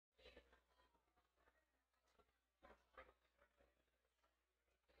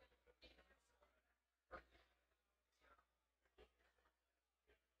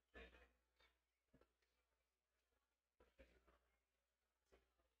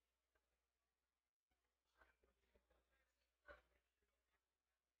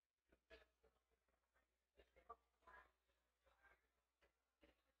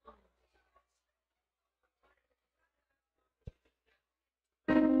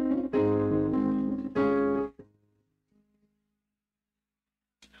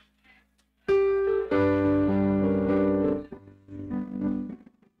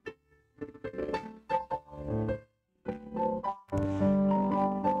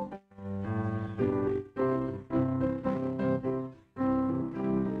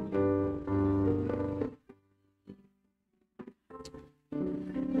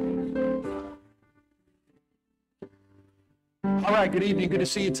right, good evening. Good to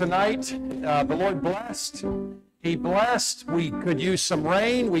see you tonight. The Lord blessed. He blessed. We could use some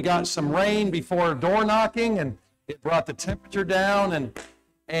rain. We got some rain before door knocking, and it brought the temperature down.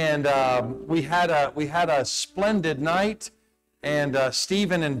 And we had a splendid night. And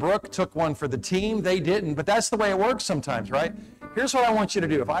Stephen and Brooke took one for the team. They didn't, but that's the way it works sometimes, right? Here's what I want you to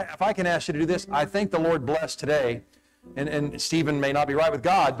do. If I can ask you to do this, I think the Lord blessed today. And Stephen may not be right with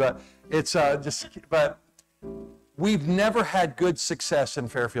God, but it's but we've never had good success in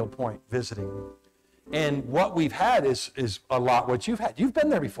Fairfield Point visiting. And what we've had is a lot what you've had. You've been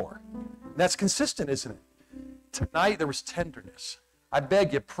there before. That's consistent, isn't it? Tonight there was tenderness. I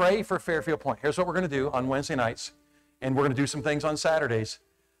beg you, pray for Fairfield Point. Here's what we're going to do on Wednesday nights, and we're going to do some things on Saturdays.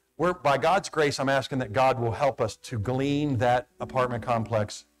 By God's grace, I'm asking that God will help us to glean that apartment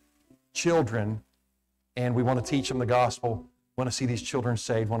complex children, and we want to teach them the gospel, want to see these children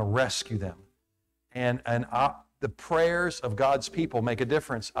saved, want to rescue them. And the prayers of God's people make a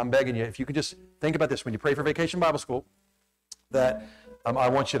difference. I'm begging you, if you could just think about this when you pray for Vacation Bible School, that I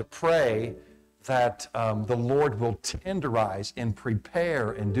want you to pray that the Lord will tenderize and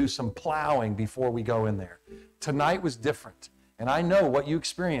prepare and do some plowing before we go in there. Tonight was different. And I know what you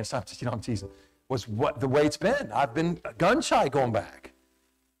experienced, I'm teasing, was the way it's been. I've been gun shy going back.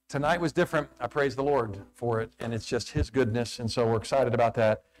 Tonight was different. I praise the Lord for it, and it's just His goodness, and so we're excited about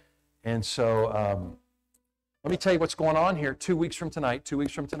that. And so let me tell you what's going on here. 2 weeks from tonight,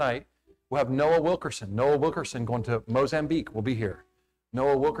 we'll have Noah Wilkerson. Noah Wilkerson going to Mozambique will be here.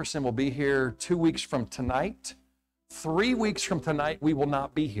 Noah Wilkerson will be here 2 weeks from tonight. 3 weeks from tonight, we will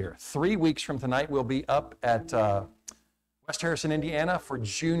not be here. 3 weeks from tonight, we'll be up at West Harrison, Indiana for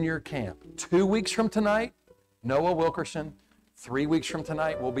junior camp. 2 weeks from tonight, Noah Wilkerson. 3 weeks from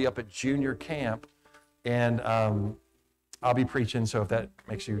tonight, we'll be up at junior camp, and I'll be preaching, so if that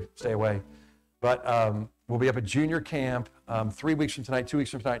makes you stay away. But we'll be up at junior camp 3 weeks from tonight, 2 weeks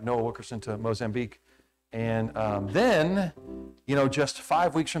from tonight, Noah Wilkerson to Mozambique. And then, just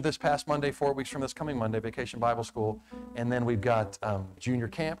 5 weeks from this past Monday, 4 weeks from this coming Monday, Vacation Bible School. And then we've got junior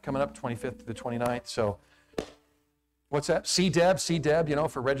camp coming up 25th to the 29th. So what's that? See Deb,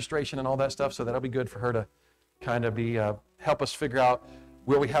 for registration and all that stuff. So that'll be good for her to kind of be help us figure out,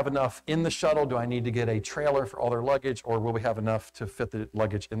 will we have enough in the shuttle? Do I need to get a trailer for all their luggage, or will we have enough to fit the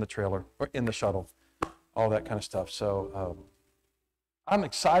luggage in the trailer or in the shuttle? All that kind of stuff. So I'm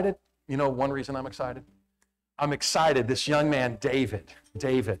excited. One reason I'm excited. This young man, David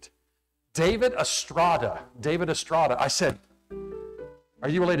Estrada. I said, are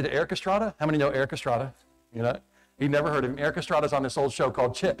you related to Eric Estrada? How many know Eric Estrada? He'd never heard of him. Eric Estrada's on this old show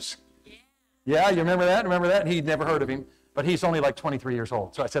called Chips. Yeah, you remember that? He'd never heard of him, but he's only like 23 years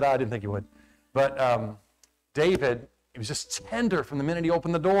old. So I said, I didn't think he would. But David, he was just tender from the minute he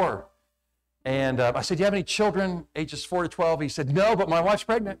opened the door. And I said, do you have any children ages 4 to 12? He said, no, but my wife's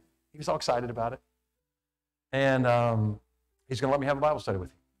pregnant. He was all excited about it. And he's going to let me have a Bible study with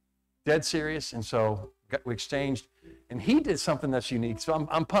you. Dead serious. And so we exchanged. And he did something that's unique. So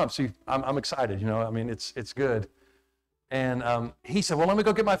I'm pumped. So I'm excited. It's good. And he said, well, let me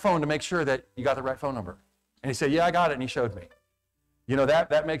go get my phone to make sure that you got the right phone number. And he said, yeah, I got it. And he showed me.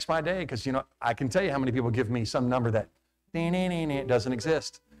 That makes my day, because, I can tell you how many people give me some number that doesn't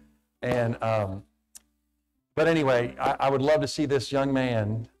exist. And but anyway, I would love to see this young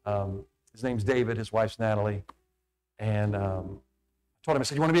man. His name's David. His wife's Natalie. And I told him, I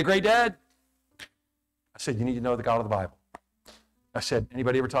said, you want to be a great dad? I said, you need to know the God of the Bible. I said,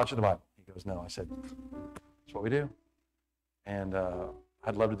 anybody ever taught you the Bible? He goes, no. I said, that's what we do. And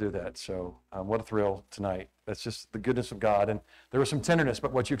I'd love to do that. So what a thrill tonight. That's just the goodness of God. And there was some tenderness,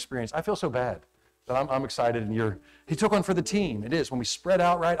 but what you experienced, I feel so bad. But I'm excited, and he took one for the team. It is. When we spread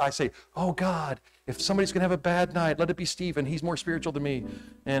out, right, I say, oh, God, if somebody's going to have a bad night, let it be Stephen. He's more spiritual than me.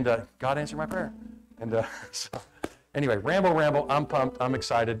 And God answered my prayer. And so anyway, ramble. I'm pumped. I'm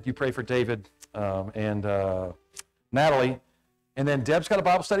excited. You pray for David and Natalie. And then Deb's got a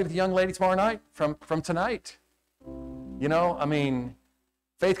Bible study with the young lady tomorrow night from tonight.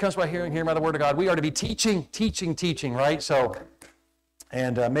 Faith comes by hearing by the Word of God. We are to be teaching, right? So,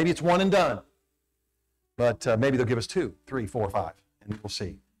 and maybe it's one and done. But maybe they'll give us 2, 3, 4, 5, and we'll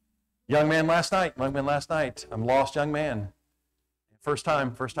see. Young man last night. I'm a lost young man. First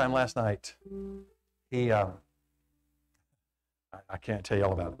time last night. He, I can't tell you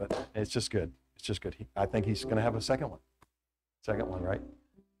all about it, but it's just good. I think he's going to have a second one, right?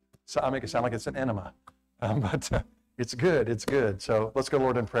 So I make it sound like it's an enema, but it's good. So let's go,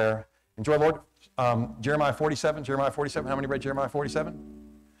 Lord, in prayer. Enjoy, Lord. Jeremiah 47. How many read Jeremiah 47?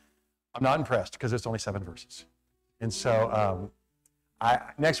 I'm not impressed, because it's only 7 verses. And so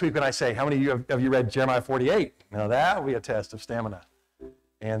Next week when I say, how many of you have you read Jeremiah 48? Now that will be a test of stamina.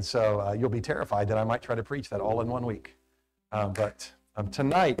 And so you'll be terrified that I might try to preach that all in 1 week. But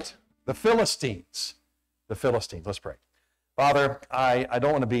tonight, the Philistines. The Philistines. Let's pray. Father, I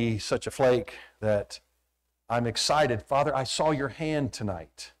don't want to be such a flake that I'm excited. Father, I saw your hand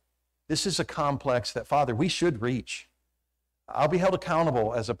tonight. This is a complex that, Father, we should reach. I'll be held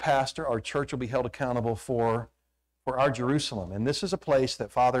accountable as a pastor. Our church will be held accountable for our Jerusalem. And this is a place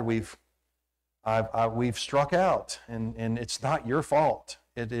that, Father, we've struck out, and it's not your fault.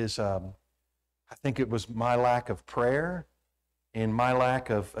 It is, I think it was my lack of prayer and my lack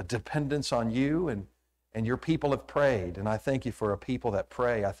of a dependence on you, and your people have prayed. And I thank you for a people that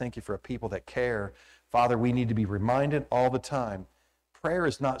pray. I thank you for a people that care. Father, we need to be reminded all the time. Prayer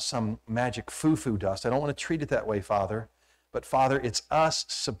is not some magic foo-foo dust. I don't want to treat it that way, Father. But Father, it's us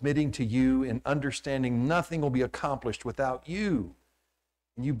submitting to you and understanding nothing will be accomplished without you.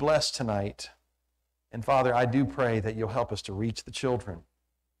 And you bless tonight. And Father, I do pray that you'll help us to reach the children,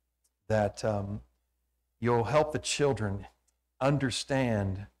 that you'll help the children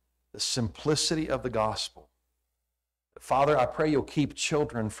understand the simplicity of the gospel. Father, I pray you'll keep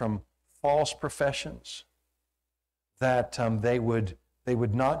children from false professions, that they would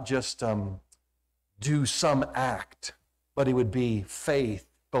not just do some act, but it would be faith,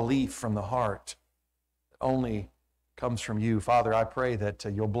 belief from the heart that only comes from you. Father, I pray that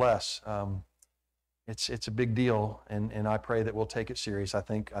you'll bless. It's a big deal, and I pray that we'll take it serious. I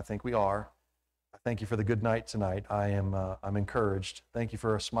think we are. I thank you for the good night tonight. I'm encouraged. Thank you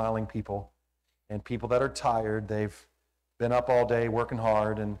for smiling people and people that are tired. They've been up all day working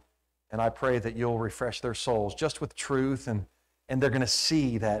hard, and I pray that you'll refresh their souls just with truth, and they're going to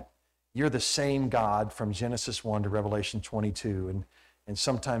see that you're the same God from Genesis 1 to Revelation 22, and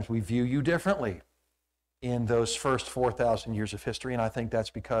sometimes we view you differently in those first 4,000 years of history, and I think that's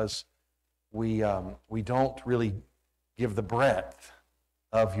because we don't really give the breadth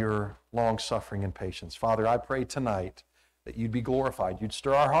of your long-suffering and patience. Father, I pray tonight that you'd be glorified, you'd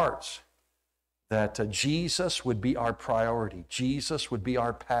stir our hearts, that Jesus would be our priority, Jesus would be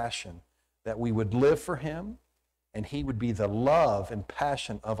our passion, that we would live for him, and he would be the love and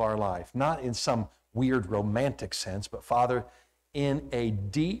passion of our life, not in some weird romantic sense, but Father, in a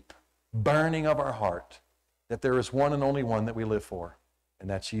deep burning of our heart, that there is one and only one that we live for, and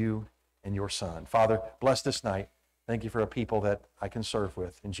that's you and your Son. Father, bless this night. Thank you for a people that I can serve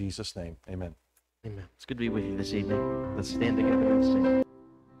with. In Jesus' name, amen. Amen. It's good to be with you this evening. Let's stand together and sing.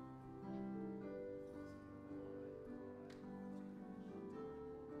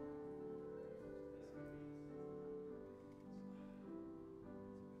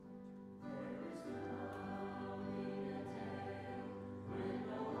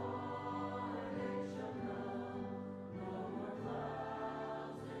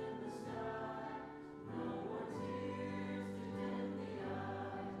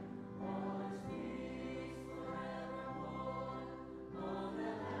 All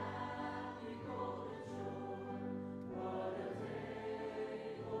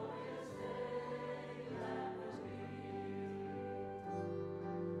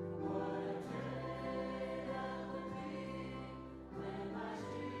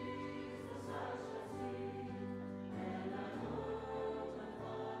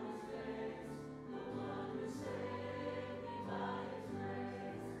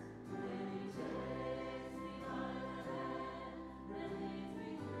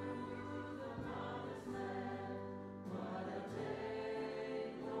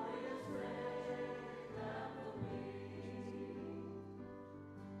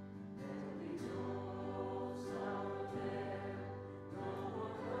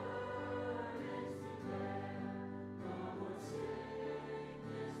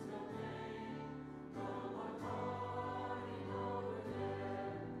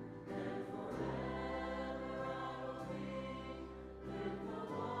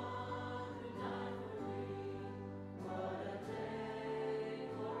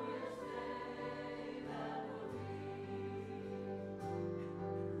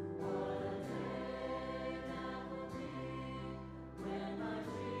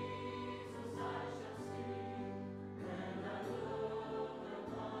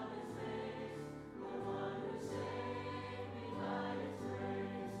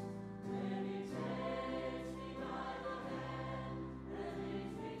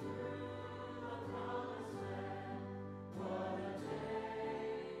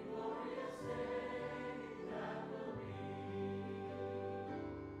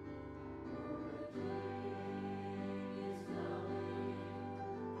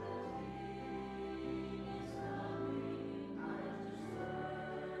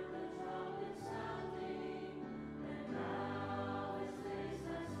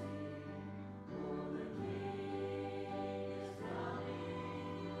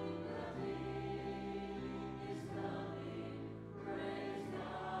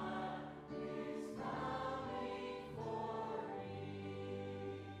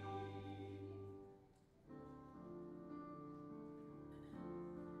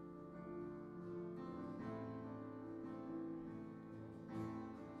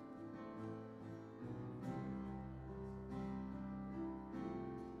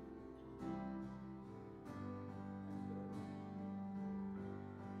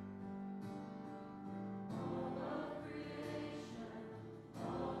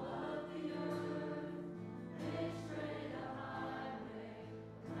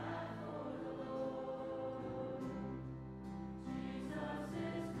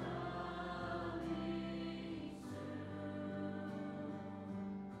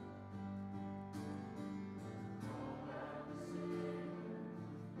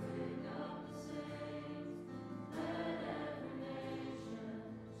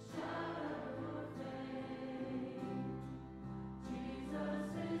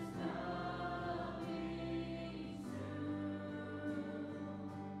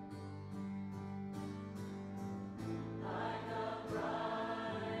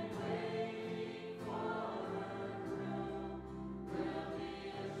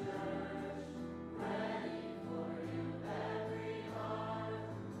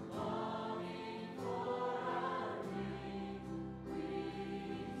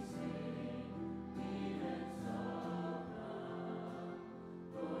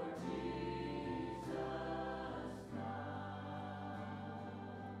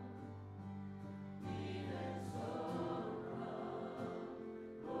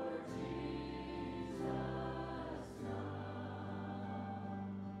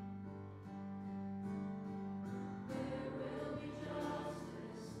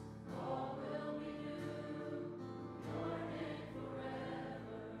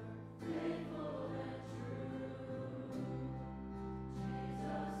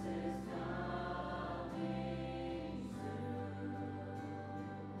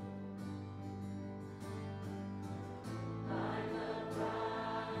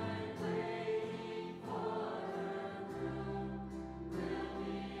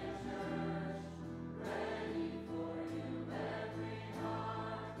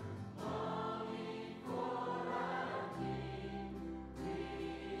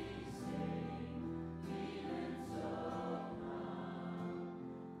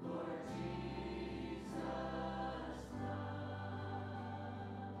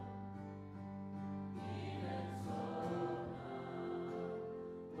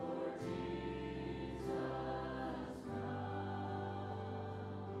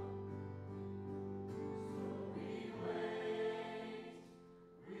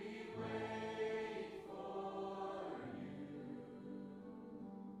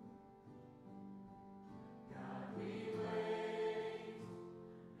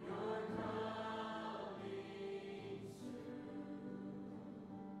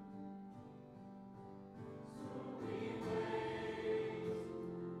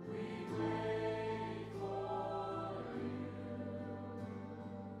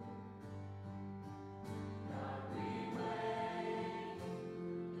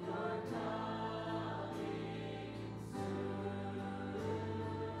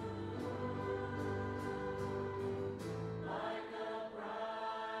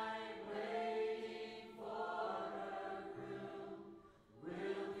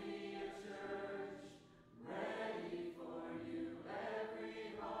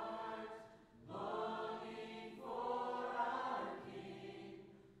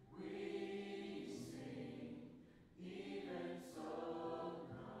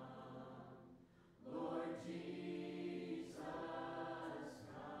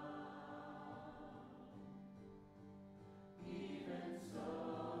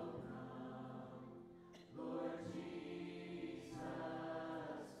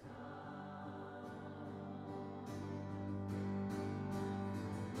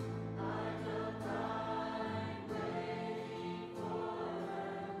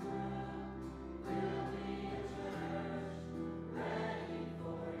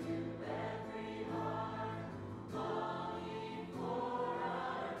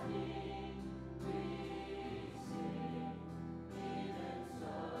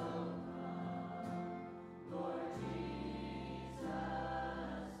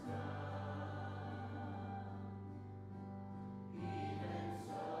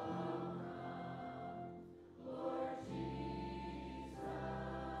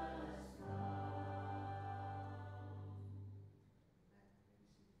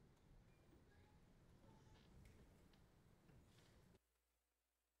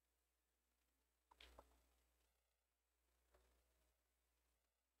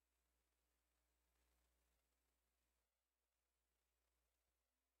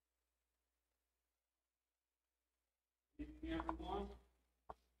evening, everyone.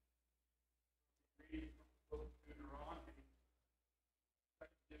 Reading from the book of Deuteronomy,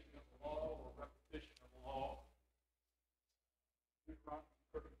 repetition of the law or repetition of the law. Deuteronomy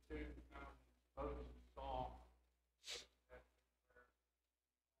 32 is known as Moses' song.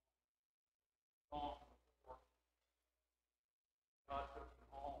 Song before God took him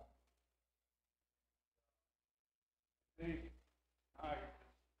home. I think tonight is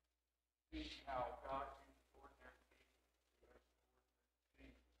seeing how God used ordinary people to extraordinary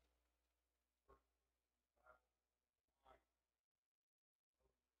things.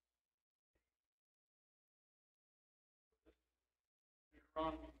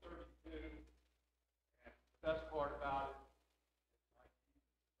 Deuteronomy 32, and the best part about it is like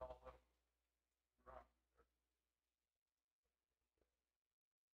Jesus is all over Deuteronomy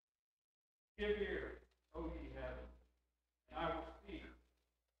 32. Give ear, O ye heavens, and I will speak,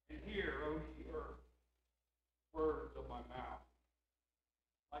 and hear, O ye earth, words of my mouth.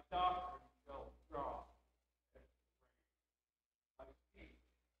 My doctrine shall drop as the rain. My speech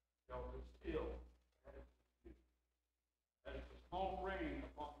shall distill as the dew, as the small rain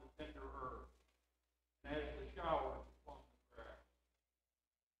upon the tender earth, and as the showers upon the grass.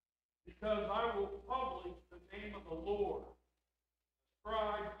 Because I will publish the name of the Lord,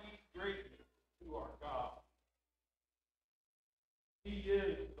 ascribe ye greatness to our God. He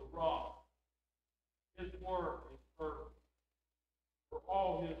is the rock. His work is perfect. For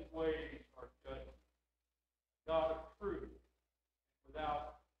all his ways are judgment. God of truth and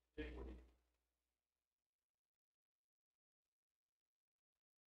without iniquity.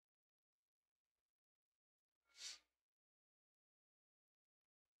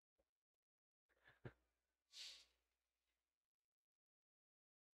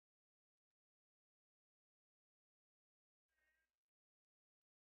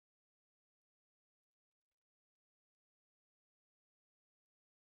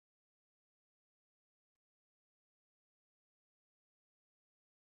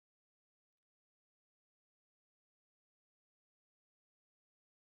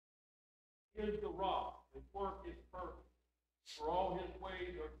 He is the rock. His work is perfect. For all his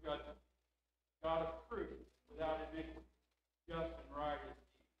ways are judgment. God of truth, without iniquity, just and right is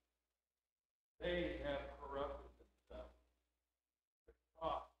he. They have corrupted themselves. The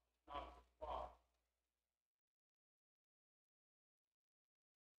spot is not the spot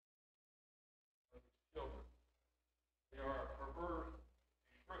of his children. They are a perverse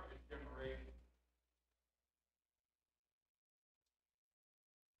and crooked generation.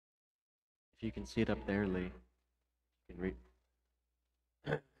 If you can see it up there, Lee, you can read.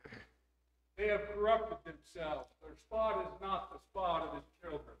 They have corrupted themselves. Their spot is not the spot of his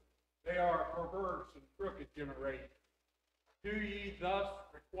children. They are a perverse and crooked generation. Do ye thus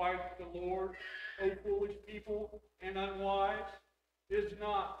requite the Lord, O foolish people and unwise? Is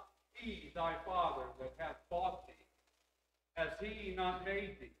not he thy father that hath bought thee? Has he not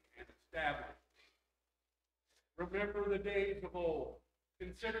made thee and established thee? Remember the days of old.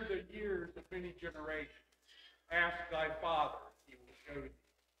 Consider the years of many generations. Ask thy father, he will show thee.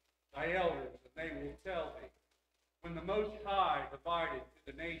 Thy elders, and they will tell thee. When the Most High divided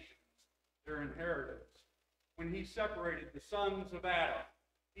to the nations their inheritance, when he separated the sons of Adam,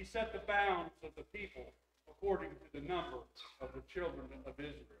 he set the bounds of the people according to the number of the children of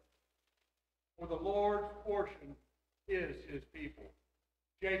Israel. For the Lord's portion is his people.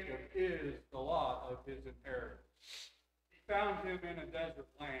 Jacob is the lot of his inheritance. He found him in a desert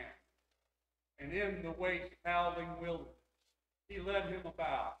land, and in the waste howling wilderness. He led him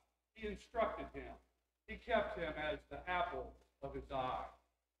about. He instructed him. He kept him as the apple of his eye.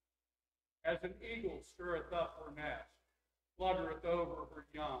 As an eagle stirreth up her nest, fluttereth over her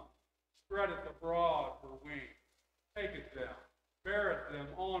young, spreadeth abroad her wings, taketh them, beareth them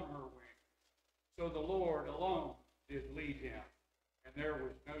on her wings. So the Lord alone did lead him, and there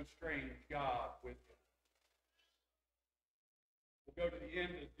was no strange God with him. We'll go to the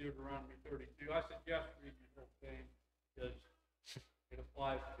end of Deuteronomy 32. I suggest reading the whole thing because it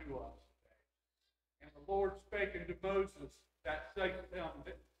applies to us today. And the Lord spake unto Moses that self-same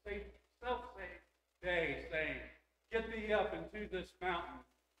day, saying, Get thee up into this mountain,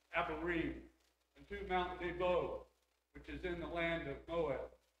 Abiram, unto Mount Nebo, which is in the land of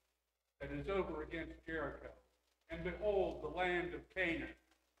Moab, that is over against Jericho. And behold, the land of Canaan,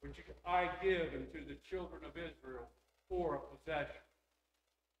 which I give unto the children of Israel for a possession.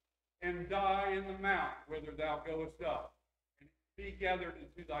 And die in the mount whither thou goest up, and be gathered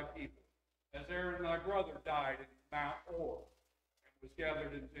into thy people, as Aaron thy brother died in Mount Or, and was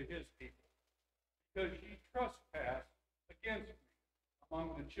gathered into his people. Because ye trespassed against me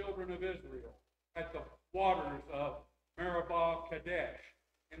among the children of Israel at the waters of Meribah Kadesh,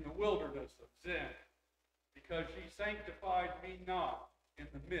 in the wilderness of Zin, because ye sanctified me not in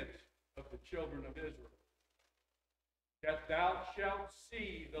the midst of the children of Israel. That thou shalt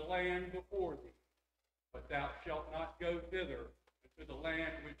see the land before thee, but thou shalt not go thither into the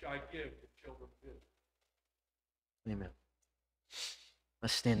land which I give the children of Israel. Amen.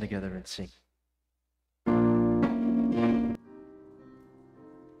 Let's stand together and sing.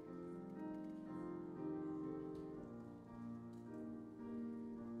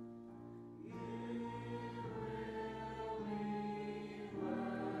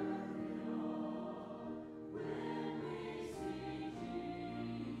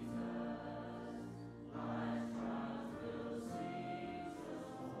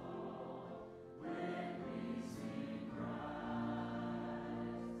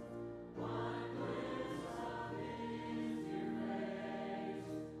 One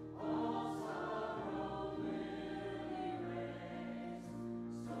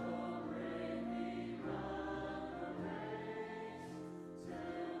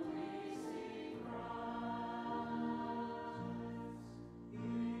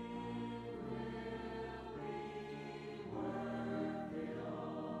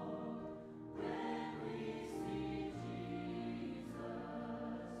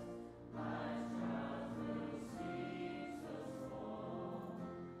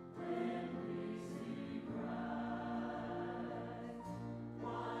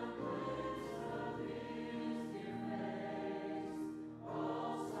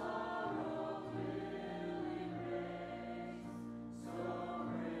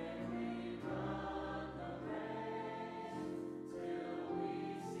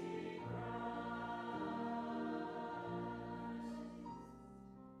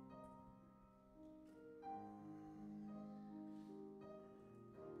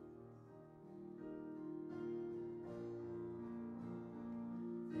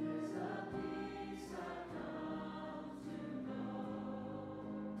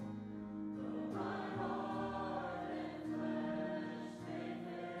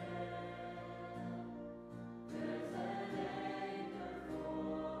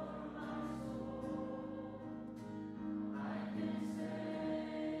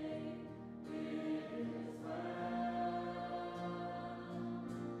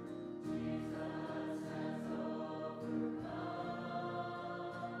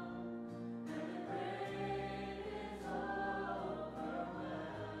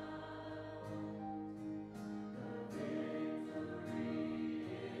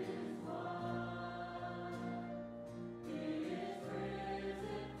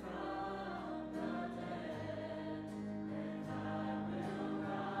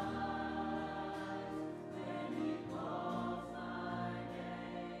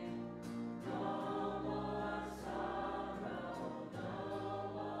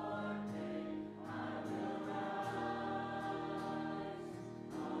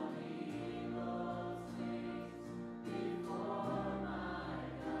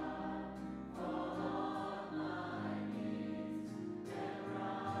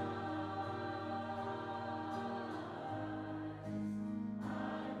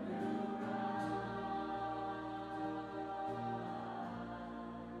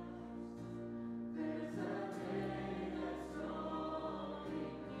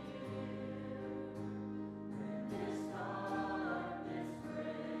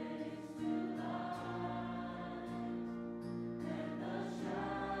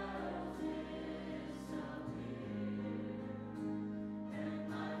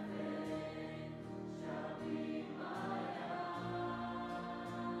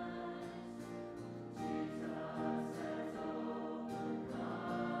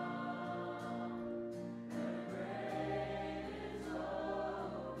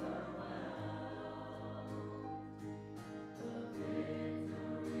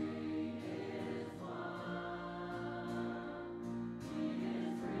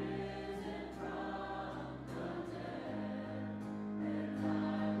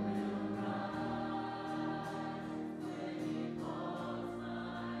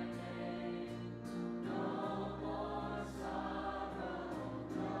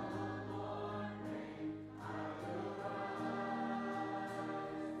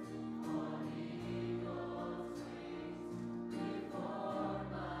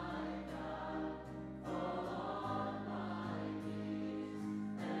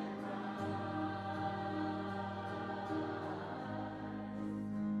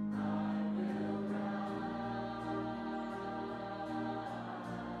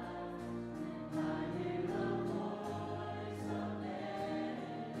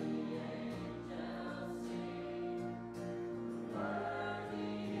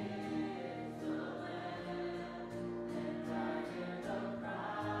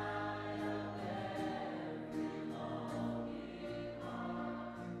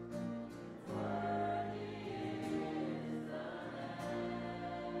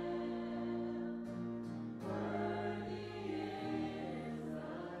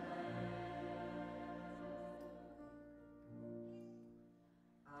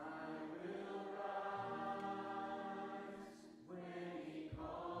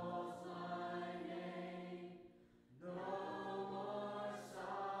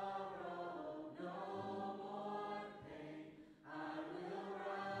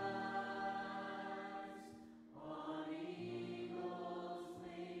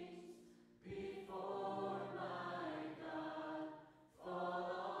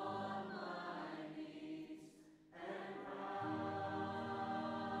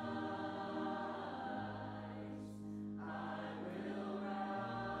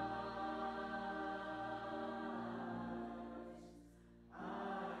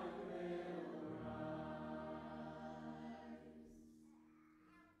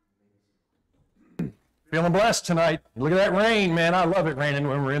Feeling blessed tonight. Look at that rain, man. I love it raining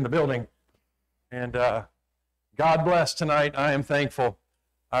when we're in the building. And God bless tonight. I am thankful.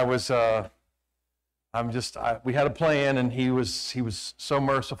 We had a plan, and he was so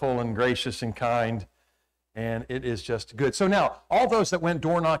merciful and gracious and kind, and it is just good. So now, all those that went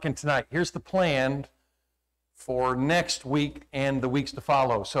door knocking tonight, here's the plan for next week and the weeks to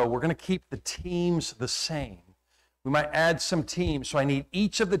follow. So we're going to keep the teams the same. We might add some teams, so I need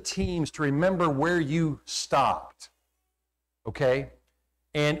each of the teams to remember where you stopped, okay?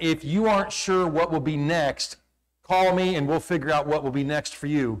 And if you aren't sure what will be next, call me and we'll figure out what will be next for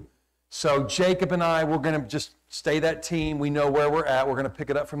you. So Jacob and I, we're going to just stay that team. We know where we're at. We're going to pick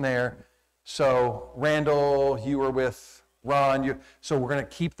it up from there. So Randall, you were with Ron. So we're going to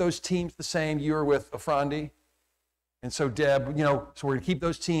keep those teams the same. You were with Afrandi. And so Deb, so we're going to keep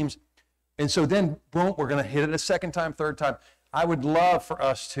those teams. And so then, boom, we're going to hit it a second time, third time. I would love for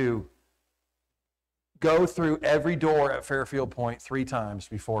us to go through every door at Fairfield Point 3 times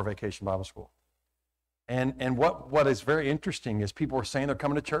before Vacation Bible School. And what is very interesting is people are saying they're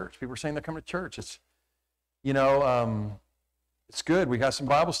coming to church. People are saying they're coming to church. It's, it's good. We got some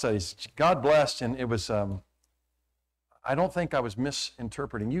Bible studies. God blessed, and it was, I don't think I was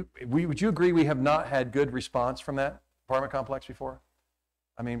misinterpreting. Would you agree we have not had good response from that apartment complex before?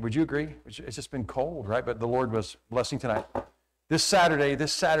 I mean, would you agree? It's just been cold, right? But the Lord was blessing tonight. This Saturday,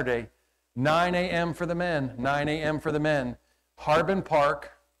 9 a.m. for the men, 9 a.m. for the men. Harbin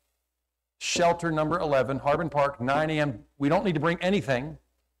Park, shelter number 11, Harbin Park, 9 a.m. We don't need to bring anything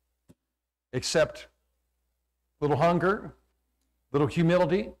except little hunger, little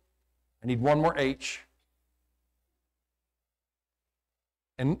humility. I need one more H.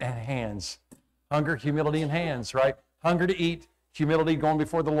 And hands. Hunger, humility, and hands, right? Hunger to eat, humility going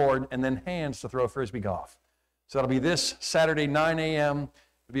before the Lord, and then hands to throw Frisbee golf. So that'll be this Saturday, 9 a.m.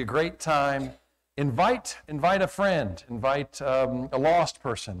 It'll be a great time. Invite a friend. Invite a lost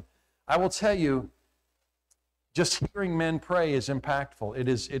person. I will tell you, just hearing men pray is impactful.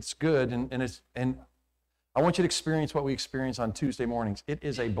 It's good, and I want you to experience what we experience on Tuesday mornings. It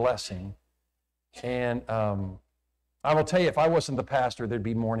is a blessing. And I will tell you, if I wasn't the pastor, there'd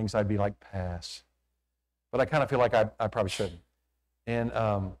be mornings I'd be like, pass. But I kind of feel like I probably shouldn't. And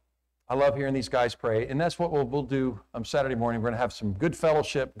I love hearing these guys pray. And that's what we'll do Saturday morning. We're going to have some good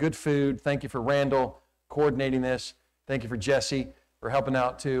fellowship, good food. Thank you for Randall coordinating this. Thank you for Jesse for helping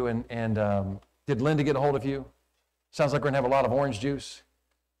out too. And did Linda get a hold of you? Sounds like we're going to have a lot of orange juice.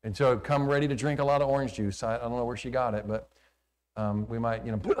 And so come ready to drink a lot of orange juice. I don't know where she got it, but we might,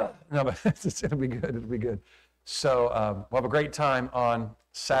 no, but it'll be good. It'll be good. So we'll have a great time on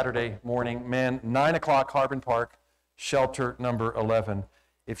Saturday morning. Men, 9 o'clock, Harbin Park, shelter number 11.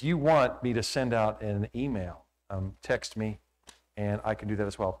 If you want me to send out an email, text me, and I can do that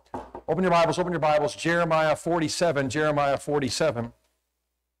as well. Open your Bibles, Jeremiah 47, Jeremiah 47.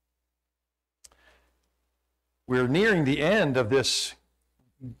 We're nearing the end of this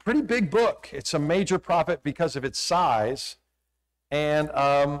pretty big book. It's a major prophet because of its size. And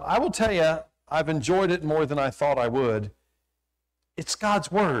I will tell you, I've enjoyed it more than I thought I would. It's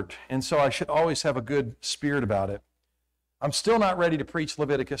God's word, and so I should always have a good spirit about it. I'm still not ready to preach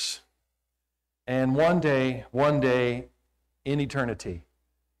Leviticus. And one day, in eternity,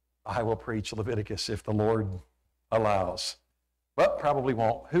 I will preach Leviticus if the Lord allows. But probably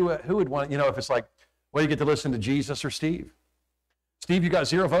won't. Who would want, if it's like, well, you get to listen to Jesus or Steve. Steve, you got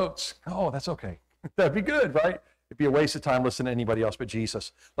 0 votes. Oh, that's okay. That'd be good, right? It'd be a waste of time listening to anybody else but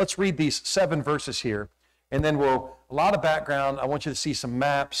Jesus. Let's read these 7 verses here. And then a lot of background. I want you to see some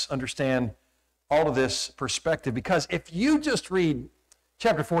maps, understand all of this perspective. Because if you just read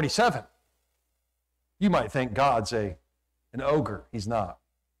chapter 47, you might think God's an ogre. He's not.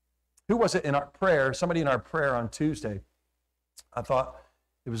 Who was it in our prayer? Somebody in our prayer on Tuesday. I thought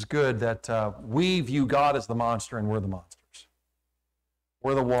it was good that we view God as the monster and we're the monsters.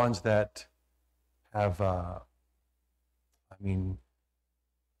 We're the ones that have,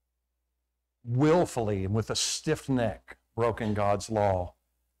 willfully and with a stiff neck broken God's law.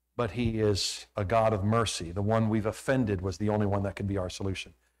 But he is a God of mercy. The one we've offended was the only one that could be our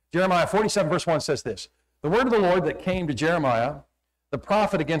solution. Jeremiah 47 verse 1 says this: the word of the Lord that came to Jeremiah, the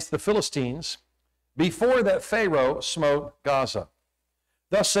prophet against the Philistines, before that Pharaoh smote Gaza.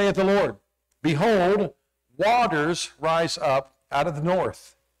 Thus saith the Lord, behold, waters rise up out of the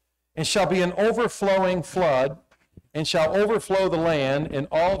north, and shall be an overflowing flood, and shall overflow the land and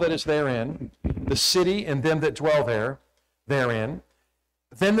all that is therein, the city and them that dwell therein.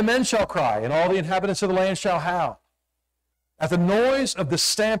 Then the men shall cry, and all the inhabitants of the land shall howl, at the noise of the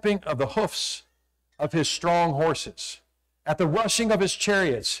stamping of the hoofs of his strong horses, at the rushing of his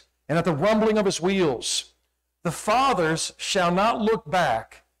chariots, and at the rumbling of his wheels. The fathers shall not look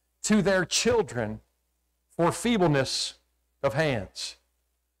back to their children for feebleness of hands,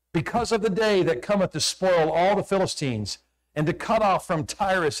 because of the day that cometh to spoil all the Philistines, and to cut off from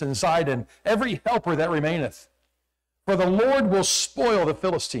Tyrus and Zidon every helper that remaineth. For the Lord will spoil the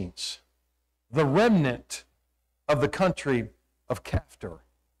Philistines, the remnant of the country of Caphtor.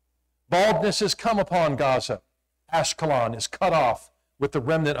 Baldness is come upon Gaza. Ashkelon is cut off with the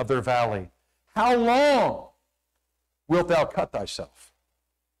remnant of their valley. How long wilt thou cut thyself?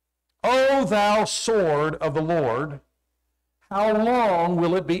 O thou sword of the Lord, how long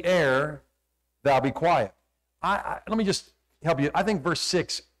will it be ere thou be quiet? Let me just help you. I think verse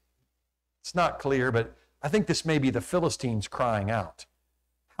 6, it's not clear, but I think this may be the Philistines crying out.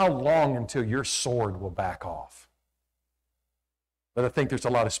 How long until your sword will back off? But I think there's a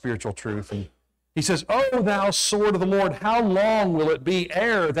lot of spiritual truth. And he says, "O thou sword of the Lord, how long will it be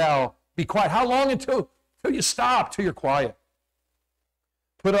ere thou be quiet?" How long until you stop, till you're quiet?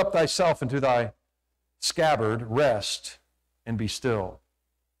 Put up thyself into thy scabbard, rest, and be still.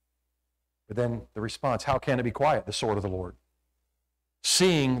 But then the response, how can it be quiet, the sword of the Lord?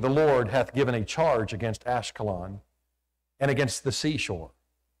 Seeing the Lord hath given a charge against Ashkelon and against the seashore.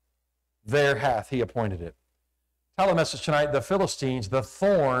 There hath he appointed it. Title of the message tonight, the Philistines, the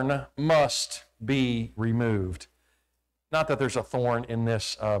thorn must be removed. Not that there's a thorn in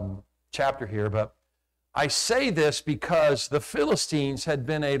this chapter here, but I say this because the Philistines had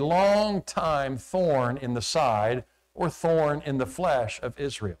been a long time thorn in the side or thorn in the flesh of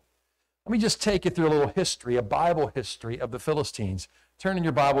Israel. Let me just take you through a little history, a Bible history of the Philistines. Turn in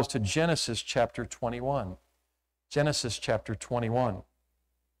your Bibles to Genesis chapter 21. Genesis chapter 21.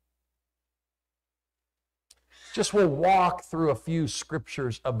 Just we'll walk through a few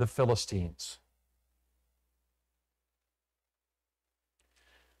scriptures of the Philistines.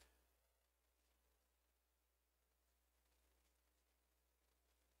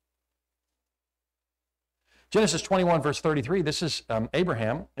 Genesis 21, verse 33, this is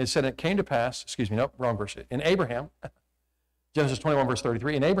Abraham. It said it came to pass, wrong verse. In Abraham, Genesis 21, verse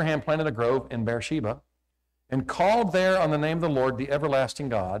 33, and Abraham planted a grove in Beersheba and called there on the name of the Lord, the everlasting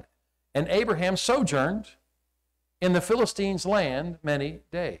God. And Abraham sojourned in the Philistines' land many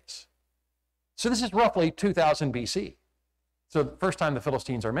days. So this is roughly 2000 BC. So the first time the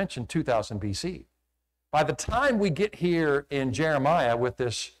Philistines are mentioned, 2000 BC. By the time we get here in Jeremiah with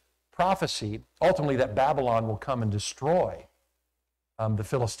this prophecy, ultimately that Babylon will come and destroy the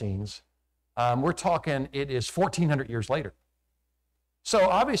Philistines, we're talking it is 1400 years later. So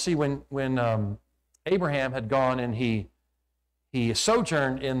obviously when Abraham had gone and he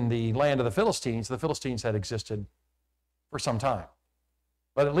sojourned in the land of the Philistines had existed for some time.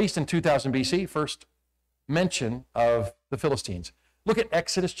 But at least in 2000 BC, first mention of the Philistines. Look at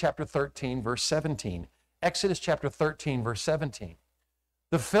Exodus chapter 13, verse 17. Exodus chapter 13, verse 17.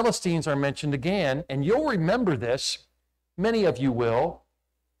 The Philistines are mentioned again, and you'll remember this, many of you will,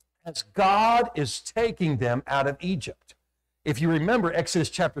 as God is taking them out of Egypt. If you remember Exodus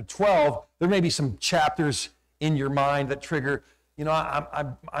chapter 12, there may be some chapters in your mind that trigger,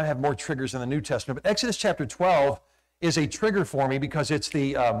 I have more triggers in the New Testament, but Exodus chapter 12 is a trigger for me because it's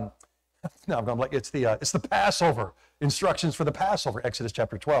the it's the Passover, instructions for the Passover, Exodus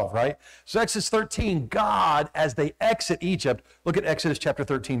chapter 12, right? So Exodus 13, God, as they exit Egypt, look at Exodus chapter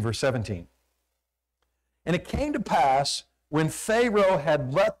 13, verse 17. And it came to pass when Pharaoh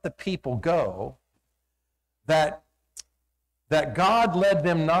had let the people go, that God led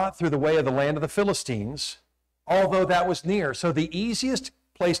them not through the way of the land of the Philistines, although that was near. So the easiest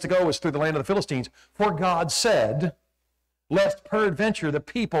place to go was through the land of the Philistines, for God said, lest peradventure the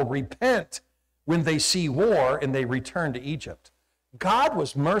people repent when they see war and they return to Egypt. God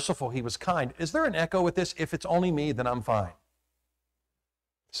was merciful, he was kind. Is there an echo with this? If it's only me, then I'm fine.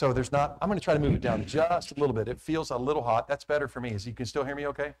 So there's not, I'm going to try to move it down just a little bit. It feels a little hot. That's better for me. You can still hear me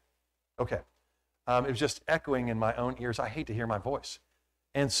okay? Okay. It was just echoing in my own ears. I hate to hear my voice.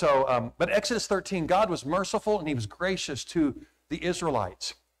 And so, but Exodus 13, God was merciful and he was gracious to the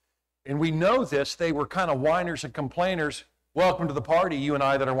Israelites. And we know this, they were kind of whiners and complainers. Welcome to the party, you and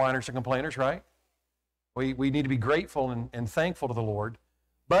I that are whiners and complainers, right? We need to be grateful and thankful to the Lord.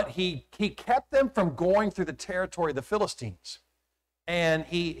 But he kept them from going through the territory of the Philistines. And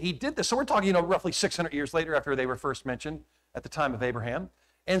he did this. So we're talking, roughly 600 years later after they were first mentioned at the time of Abraham.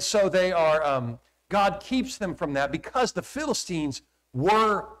 And so they are, God keeps them from that because the Philistines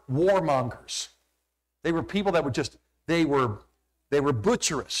were warmongers. They were people that they were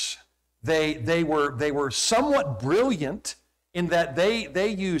butcherous. They were somewhat brilliant in that they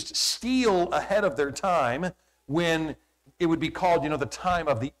used steel ahead of their time when it would be called, the time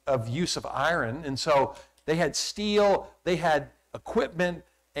of use of iron. And so they had steel, they had equipment,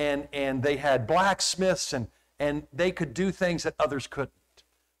 and they had blacksmiths, and they could do things that others couldn't.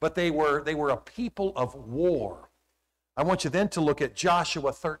 But they were a people of war. I want you then to look at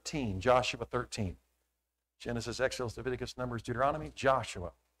Joshua 13. Joshua 13. Genesis, Exodus, Leviticus, Numbers, Deuteronomy,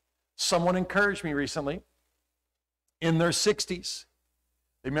 Joshua. Someone encouraged me recently, in their 60s,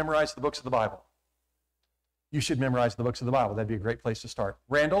 they memorized the books of the Bible. You should memorize the books of the Bible. That'd be a great place to start.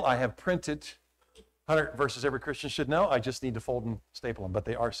 Randall, I have printed 100 verses every Christian should know. I just need to fold and staple them, but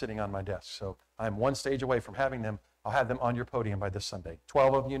they are sitting on my desk. So I'm one stage away from having them. I'll have them on your podium by this Sunday.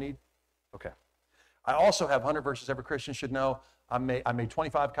 12 of them you need? Okay. I also have 100 verses every Christian should know. I made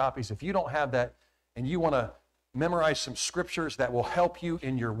 25 copies. If you don't have that and you want to memorize some scriptures that will help you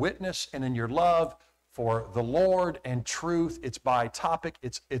in your witness and in your love for the Lord and truth, it's by topic.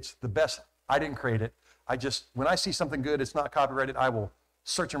 It's the best. I didn't create it. When I see something good, it's not copyrighted, I will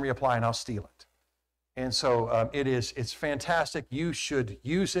search and reapply and I'll steal it. And so it's fantastic. You should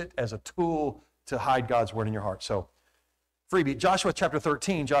use it as a tool to hide God's word in your heart. So freebie, Joshua chapter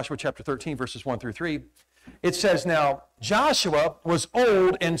 13, verses 1 through 3. It says, now Joshua was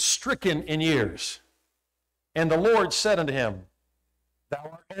old and stricken in years. And the Lord said unto him, thou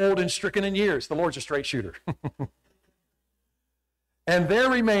art old and stricken in years. The Lord's a straight shooter. And there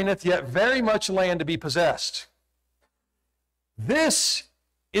remaineth yet very much land to be possessed. This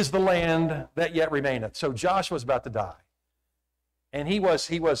is the land that yet remaineth. So Joshua's about to die. And he was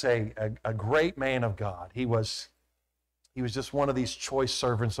a great man of God. He was just one of these choice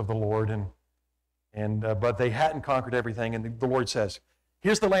servants of the Lord, but they hadn't conquered everything. And the Lord says,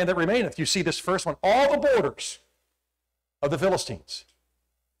 here's the land that remaineth. You see this first one, all the borders of the Philistines,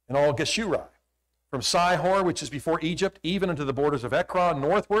 and all Geshurah, from Sihor, which is before Egypt, even unto the borders of Ekron,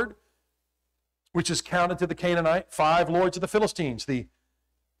 northward, which is counted to the Canaanite, 5 lords of the Philistines, the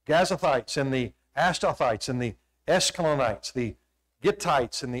Gazathites, and the Ashdothites, and the Eshkelonites, the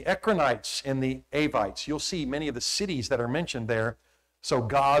Gittites, and the Ekronites, and the Avites. You'll see many of the cities that are mentioned there. So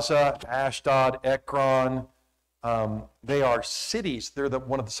Gaza, Ashdod, Ekron, they are cities. They're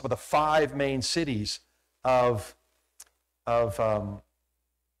some of the 5 main cities of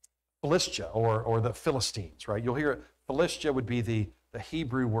Philistia, or the Philistines, right? You'll hear Philistia would be the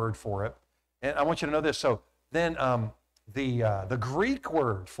Hebrew word for it. And I want you to know this. So then the Greek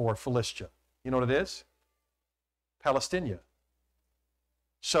word for Philistia, you know what it is? Palestinia.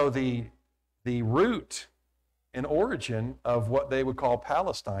 So the root and origin of what they would call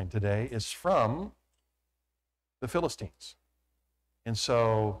Palestine today is from the Philistines. And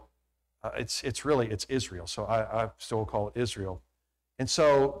so it's Israel. So I still call it Israel. And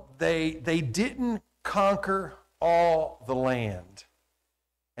so they didn't conquer all the land.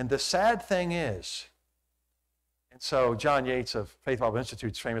 And the sad thing is, and so John Yates of Faith Bible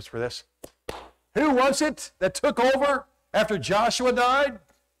Institute is famous for this. Who was it that took over after Joshua died?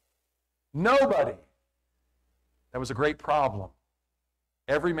 Nobody. That was a great problem.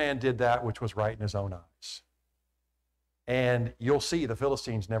 Every man did that which was right in his own eyes. And you'll see the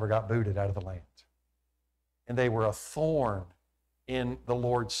Philistines never got booted out of the land. And they were a thorn in the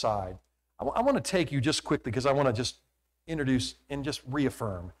Lord's side. I want to take you just quickly because I want to just introduce and just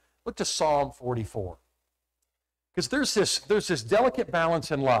reaffirm. Look to Psalm 44. Because there's this delicate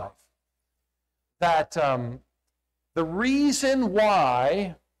balance in life that the reason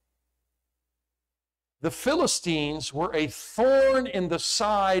why the Philistines were a thorn in the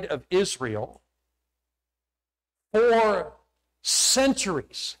side of Israel for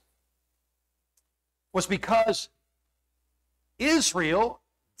centuries was because Israel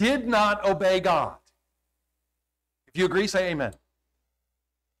did not obey God. If you agree, say amen.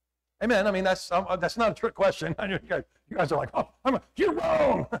 Amen. I mean, that's not a trick question. You guys are like, oh, you're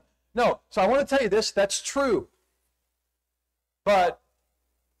wrong. No. So I want to tell you this. That's true. But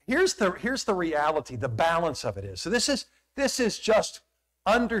here's the reality. The balance of it is. So this is just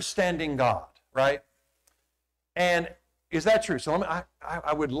understanding God, right? And is that true? So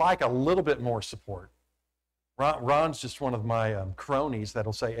I would like a little bit more support. Ron's just one of my cronies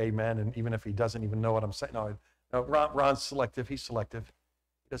that'll say amen, and even if he doesn't even know what I'm saying. No, Ron's selective. He's selective.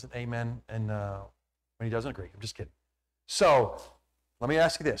 He doesn't amen, and when he doesn't agree. I'm just kidding. So let me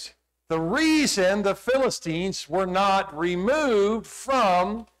ask you this. The reason the Philistines were not removed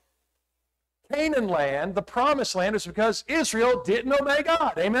from Canaan land, the promised land, is because Israel didn't obey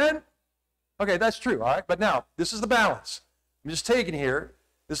God. Amen? Okay, that's true, all right? But now, this is the balance. I'm just taking here.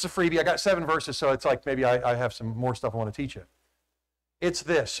 This is a freebie. I got 7 verses, so it's like maybe I have some more stuff I want to teach you. It's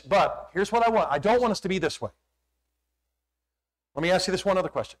this. But here's what I want. I don't want us to be this way. Let me ask you this one other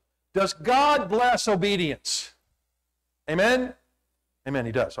question. Does God bless obedience? Amen? Amen,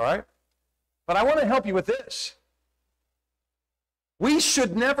 he does, all right? But I want to help you with this. We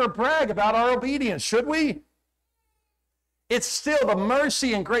should never brag about our obedience, should we? It's still the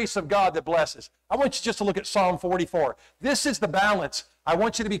mercy and grace of God that blesses. I want you just to look at Psalm 44. This is the balance. I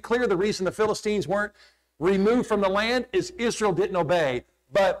want you to be clear, the reason the Philistines weren't removed from the land is Israel didn't obey.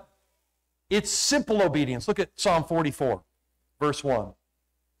 But it's simple obedience. Look at Psalm 44, verse 1.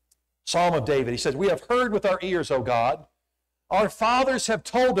 Psalm of David. He says, we have heard with our ears, O God. Our fathers have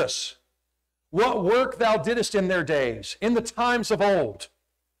told us what work thou didst in their days, in the times of old,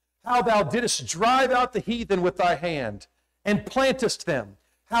 how thou didst drive out the heathen with thy hand, and plantest them,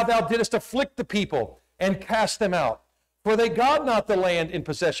 how thou didst afflict the people, and cast them out. For they got not the land in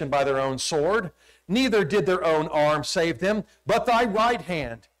possession by their own sword, neither did their own arm save them, but thy right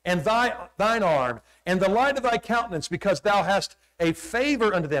hand, and thine arm, and the light of thy countenance, because thou hast a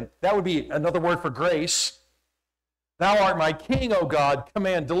favor unto them. That would be another word for grace. Thou art my king, O God,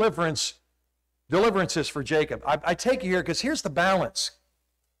 command deliverances for Jacob. I take you here because here's the balance.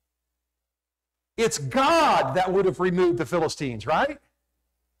 It's God that would have removed the Philistines, right?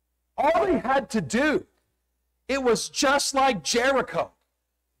 All they had to do, it was just like Jericho.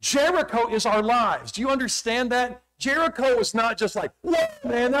 Jericho is our lives. Do you understand that? Jericho is not just like, whoa,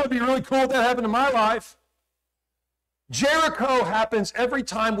 man, that would be really cool if that happened in my life. Jericho happens every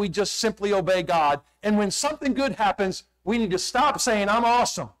time we just simply obey God. And when something good happens, we need to stop saying, I'm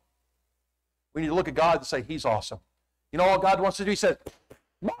awesome. We need to look at God and say, he's awesome. You know what God wants to do? He says,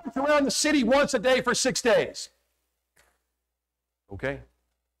 march around the city once a day for 6 days. Okay?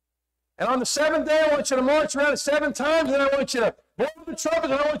 And on the 7th day, I want you to march around it 7 times, and then I want you to blow the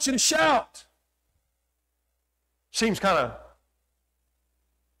trumpet, and I want you to shout. Seems kind of a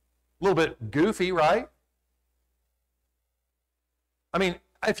little bit goofy, right? I mean,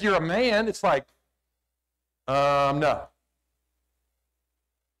 if you're a man, it's like, no.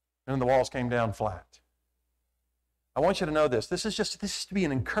 And then the walls came down flat. I want you to know this. This is to be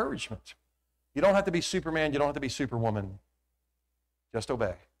an encouragement. You don't have to be Superman. You don't have to be Superwoman. Just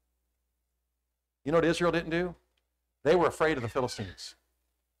obey. You know what Israel didn't do? They were afraid of the Philistines.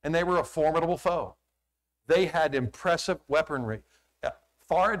 And they were a formidable foe. They had impressive weaponry,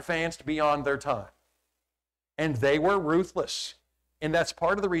 far advanced beyond their time. And they were ruthless. And that's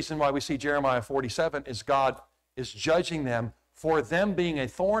part of the reason why we see Jeremiah 47 is God is judging them for them being a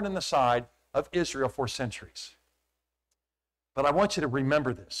thorn in the side of Israel for centuries. But I want you to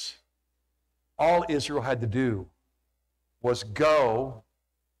remember this. All Israel had to do was go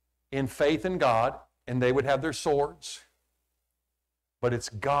in faith in God, and they would have their swords. But it's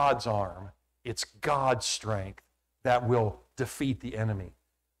God's arm, it's God's strength that will defeat the enemy.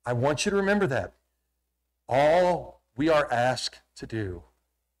 I want you to remember that. All we are asked to do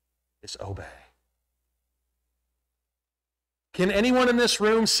is obey. Can anyone in this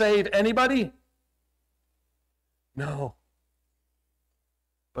room save anybody? No.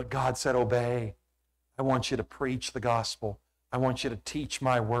 But God said, obey. I want you to preach the gospel. I want you to teach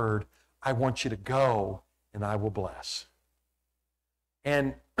my word. I want you to go, and I will bless.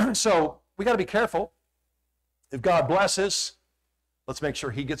 And so we got to be careful. If God blesses, let's make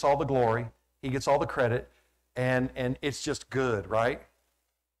sure he gets all the glory. He gets all the credit. And it's just good, right?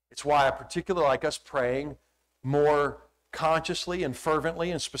 It's why I particularly like us praying more consciously and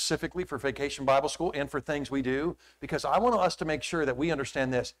fervently and specifically for Vacation Bible School and for things we do, because I want us to make sure that we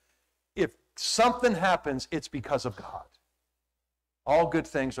understand this. If something happens, it's because of God. All good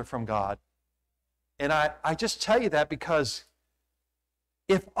things are from God. And I just tell you that because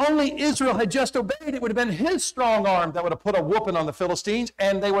if only Israel had just obeyed, it would have been his strong arm that would have put a whooping on the Philistines,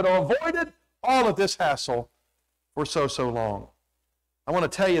 and they would have avoided all of this hassle for so long. I want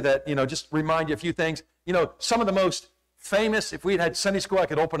to tell you that, just remind you a few things. Some of the most famous, if we'd had Sunday school, I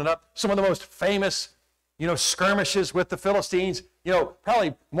could open it up. Some of the most famous, skirmishes with the Philistines.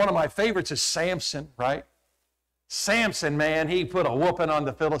 Probably one of my favorites is Samson, right? Samson, man, he put a whooping on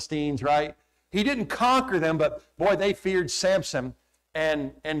the Philistines, right? He didn't conquer them, but boy, they feared Samson.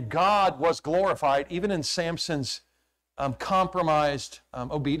 And God was glorified even in Samson's compromised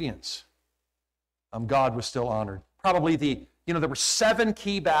obedience. God was still honored. Probably there were 7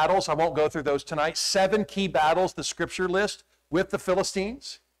 key battles. I won't go through those tonight. 7 key battles, the scripture list, with the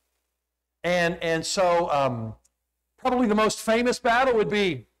Philistines. And so probably the most famous battle would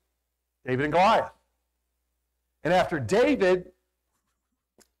be David and Goliath. And after David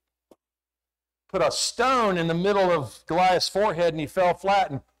put a stone in the middle of Goliath's forehead and he fell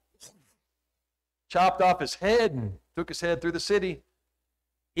flat and chopped off his head and took his head through the city.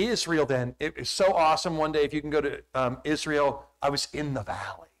 Israel then, it is so awesome. One day, if you can go to Israel, I was in the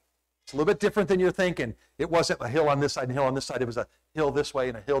valley. It's a little bit different than you're thinking. It wasn't a hill on this side and a hill on this side. It was a hill this way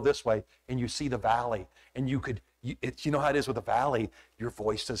and a hill this way, and you see the valley. And you know how it is with a valley, your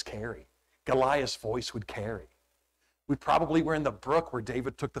voice does carry. Goliath's voice would carry. We probably were in the brook where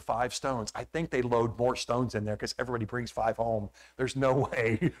David took the 5 stones. I think they load more stones in there because everybody brings 5 home. There's no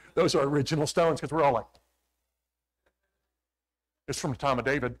way those are original stones, because we're all like, it's from the time of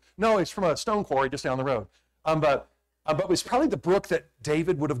David. No, it's from a stone quarry just down the road. But it was probably the brook that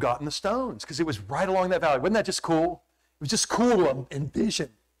David would have gotten the stones, because it was right along that valley. Wasn't that just cool? It was just cool to envision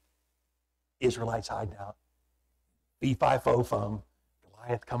Israelites hiding out. B5 from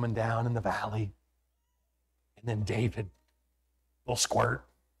Goliath coming down in the valley. And then David, little squirt.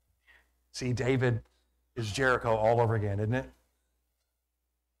 See, David is Jericho all over again, isn't it?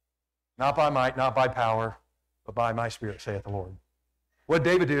 Not by might, not by power, but by my spirit, saith the Lord. What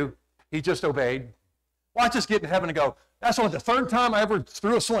did David do? He just obeyed. Watch us get in heaven and go, that's only the 3rd time I ever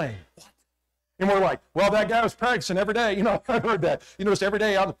threw a sling. What? And we're like, well, that guy was practicing every day. I've heard that. Just every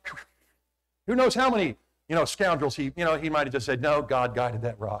day. Who knows how many, scoundrels he might have just said, no, God guided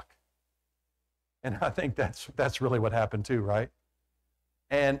that rock. And I think that's really what happened too, right?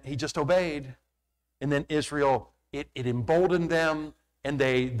 And he just obeyed. And then Israel, it emboldened them, and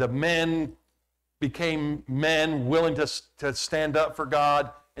the men became men willing to stand up for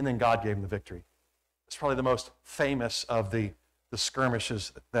God, and then God gave them the victory. It's probably the most famous of the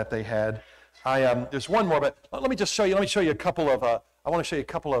skirmishes that they had. There's one more, but let me just show you. Let me show you a couple of. I want to show you a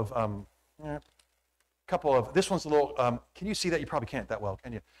couple of. This one's a little. Can you see that? You probably can't that well,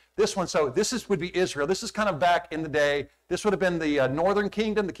 can you? This one. So this would be Israel. This is kind of back in the day. This would have been the northern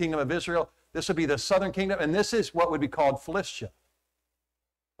kingdom, the kingdom of Israel. This would be the southern kingdom, and this is what would be called Philistia.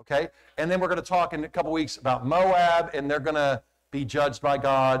 Okay, and then we're going to talk in a couple weeks about Moab, and they're going to be judged by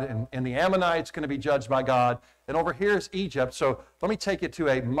God, and the Ammonites going to be judged by God. And over here is Egypt. So let me take you to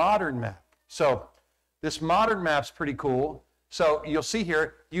a modern map. So this modern map's pretty cool. So you'll see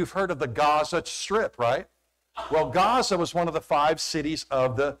here, you've heard of the Gaza Strip, right? Well, Gaza was one of the 5 cities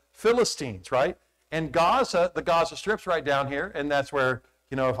of the Philistines, right? And Gaza, the Gaza Strip's right down here, and that's where,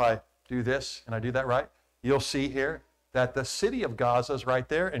 if I do this and I do that right, you'll see here that the city of Gaza is right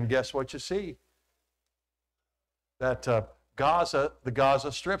there, and guess what you see? That Gaza, the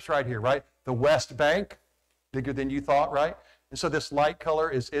Gaza Strip's right here, right? The West Bank, bigger than you thought, right? And so this light color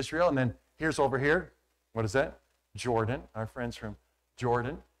is Israel, and then here's over here, what is that? Jordan, our friends from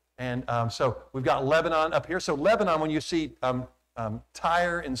Jordan. And so we've got Lebanon up here. So Lebanon, when you see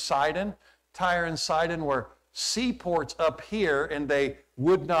Tyre and Sidon were seaports up here, and they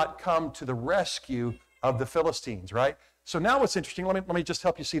would not come to the rescue of the Philistines, right? So now what's interesting, let me just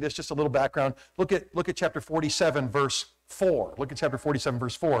help you see this, just a little background. Look at chapter 47, verse 4. Look at chapter 47,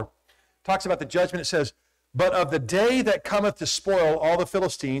 verse 4. It talks about the judgment. It says, but of the day that cometh to spoil all the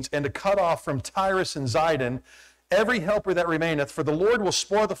Philistines, and to cut off from Tyrus and Zidon every helper that remaineth, for the Lord will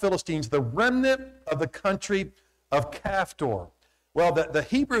spoil the Philistines, the remnant of the country of Caphtor. Well, the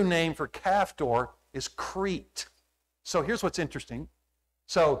Hebrew name for Caphtor is Crete. So here's what's interesting.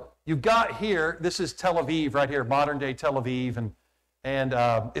 So you got here, this is Tel Aviv right here, modern day Tel Aviv, and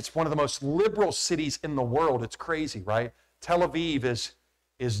it's one of the most liberal cities in the world. It's crazy, right? Tel Aviv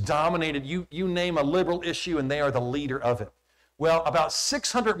is dominated. You name a liberal issue, and they are the leader of it. Well, about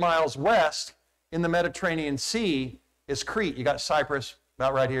 600 miles west in the Mediterranean Sea is Crete. You got Cyprus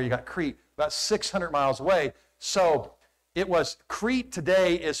about right here. You got Crete about 600 miles away. So it was Crete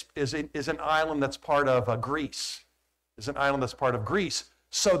today is an island that's part of Greece. Is an island that's part of Greece.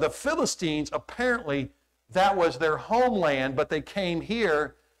 So the Philistines, apparently that was their homeland, but they came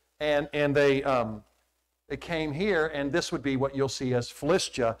here and they came here, and this would be what you'll see as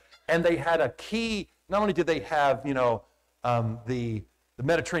Philistia. And they had a key. Not only did they have the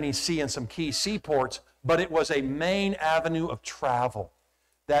Mediterranean Sea and some key seaports, but it was a main avenue of travel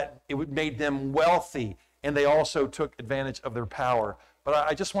that it made them wealthy, and they also took advantage of their power. But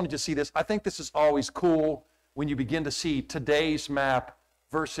I just wanted to see this. I think this is always cool when you begin to see today's map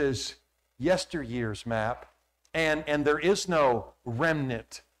versus yesteryear's map, and there is no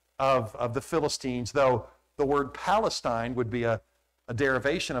remnant of the Philistines, though the word Palestine would be a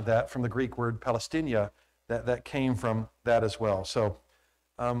derivation of that from the Greek word Palestinia that came from that as well. So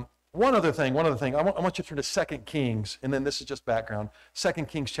one other thing. I want you to turn to 2 Kings, and then this is just background. 2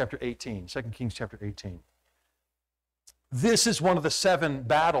 Kings chapter 18. 2 Kings chapter 18. This is one of the 7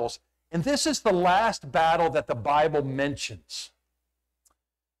 battles, and this is the last battle that the Bible mentions.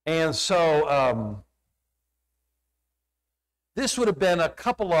 And so this would have been a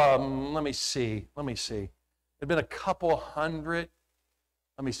couple of, let me see. It'd been a couple hundred.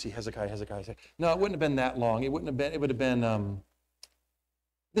 Let me see, Hezekiah. No, it wouldn't have been that long. It would have been,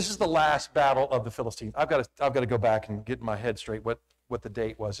 This is the last battle of the Philistines. I've got to go back and get in my head straight what the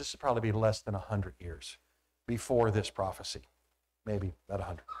date was. This would probably be less than 100 years before this prophecy, maybe about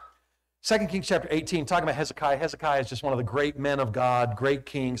 100. 2 Kings chapter 18, talking about Hezekiah. Hezekiah is just one of the great men of God, great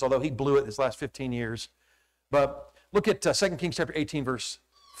kings, although he blew it his last 15 years. But look at 2 Kings chapter 18, verse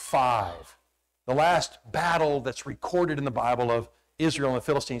 5. The last battle that's recorded in the Bible of Israel and the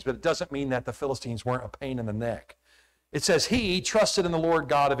Philistines, but it doesn't mean that the Philistines weren't a pain in the neck. It says, he trusted in the Lord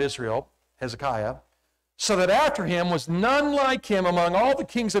God of Israel, Hezekiah, so that after him was none like him among all the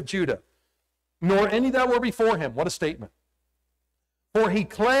kings of Judah, nor any that were before him. What a statement. For he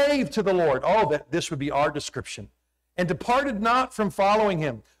clave to the Lord. Oh, that this would be our description. And departed not from following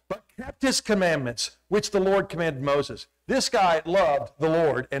him, but kept his commandments, which the Lord commanded Moses. This guy loved the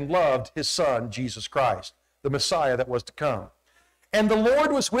Lord and loved his son, Jesus Christ, the Messiah that was to come. And the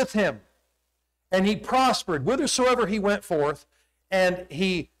Lord was with him, and he prospered whithersoever he went forth, and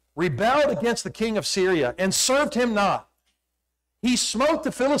he rebelled against the king of Syria, and served him not. He smote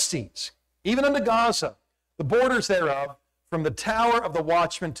the Philistines, even unto Gaza, the borders thereof, from the tower of the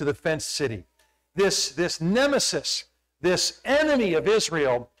watchman to the fenced city. This nemesis, this enemy of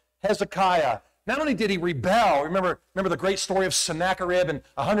Israel, Hezekiah, not only did he rebel, remember the great story of Sennacherib, and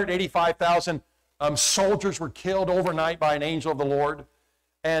 185,000 soldiers were killed overnight by an angel of the Lord.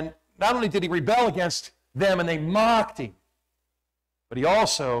 And not only did he rebel against them and they mocked him, but he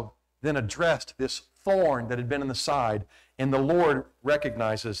also then addressed this thorn that had been in the side, and the Lord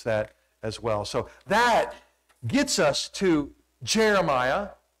recognizes that as well. So that gets us to Jeremiah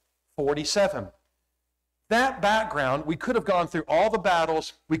 47. That background, we could have gone through all the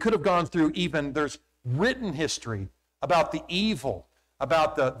battles. We could have gone through even, there's written history about the evil,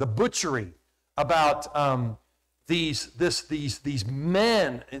 about the butchery, about these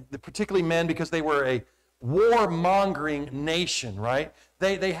men, particularly men because they were a warmongering nation, right?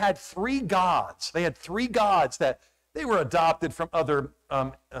 They had three gods. They had three gods that they were adopted from other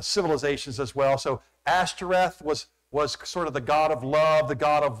civilizations as well. So Ashtoreth was sort of the god of love, the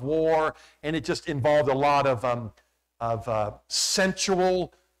god of war, and it just involved a lot of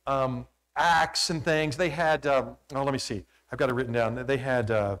sensual acts and things. They had, let me see. I've got it written down. They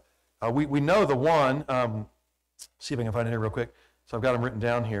had, we know the one. See if I can find it here real quick. So I've got them written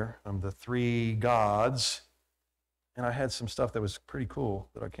down here. The three gods. And I had some stuff that was pretty cool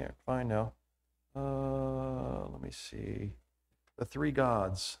that I can't find now. Let me see. The three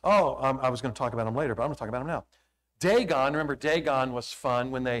gods. Oh, I was going to talk about them later, but I'm going to talk about them now. Dagon, remember Dagon was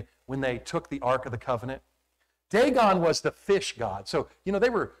fun when they took the Ark of the Covenant. Dagon was the fish god. So, they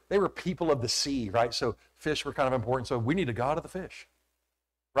were people of the sea, right? So fish were kind of important. So we need a god of the fish,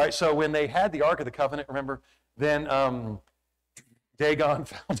 right? So when they had the Ark of the Covenant, remember, then Dagon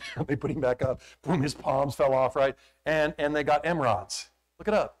fell down. They put him back up. Boom, his palms fell off, right? And they got emeralds. Look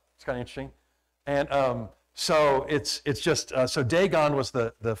it up. It's kind of interesting. And so it's just, so Dagon was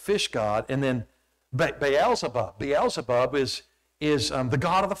the fish god, and then Beelzebub. Beelzebub is the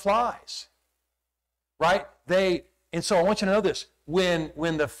god of the flies, right? And so I want you to know this.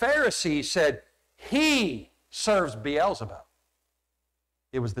 When the Pharisees said, he serves Beelzebub,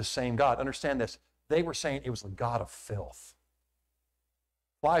 it was the same God. Understand this. They were saying it was the god of filth.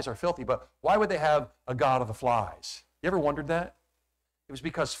 Flies are filthy, but why would they have a god of the flies? You ever wondered that? It was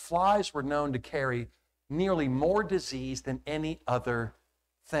because flies were known to carry nearly more disease than any other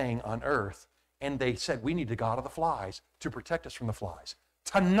thing on earth. And they said, we need a god of the flies to protect us from the flies.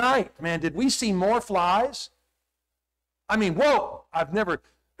 Tonight, man, did we see more flies? I mean, whoa, I've never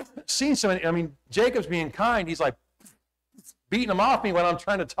seen so many. I mean, Jacob's being kind. He's like beating them off me when I'm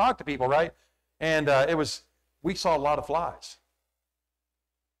trying to talk to people, right? And we saw a lot of flies.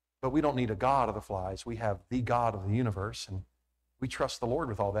 But we don't need a god of the flies. We have the God of the universe, and we trust the Lord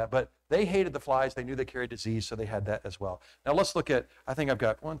with all that. But they hated the flies. They knew they carried disease, so they had that as well. Now let's look at, I think I've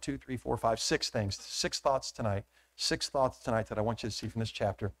got 6 things, 6 thoughts tonight. 6 thoughts tonight that I want you to see from this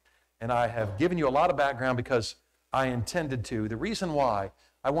chapter. And I have given you a lot of background because I intended to. The reason why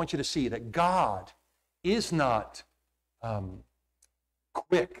I want you to see that God is not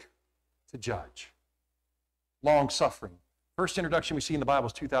quick to judge, long-suffering. First introduction we see in the Bible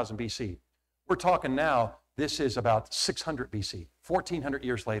is 2000 BC. We're talking now, this is about 600 BC, 1400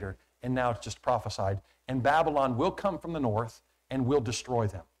 years later, and now it's just prophesied. And Babylon will come from the north and will destroy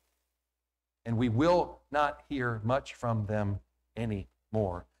them. And we will not hear much from them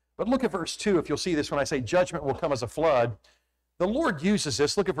anymore. But look at verse 2, if you'll see this when I say judgment will come as a flood. The Lord uses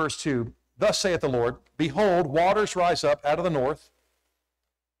this. Look at verse 2. Thus saith the Lord, behold, waters rise up out of the north.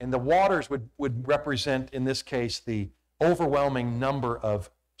 And the waters would represent, in this case, the overwhelming number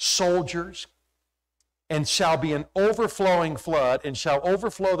of soldiers and shall be an overflowing flood, and shall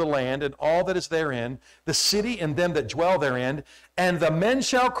overflow the land and all that is therein, the city and them that dwell therein, and the men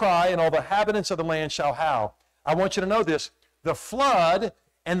shall cry, and all the inhabitants of the land shall howl. I want you to know this. The flood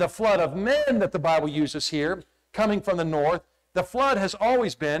and the flood of men that the Bible uses here, coming from the north, the flood has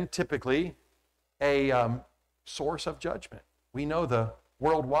always been typically a source of judgment. We know the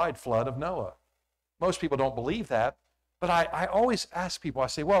worldwide flood of Noah. Most people don't believe that, but I always ask people, I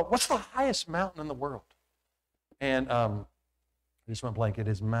say, well, what's the highest mountain in the world? And I just went blank. It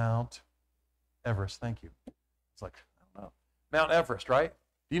is Mount Everest. Thank you. It's like, I don't know. Mount Everest, right?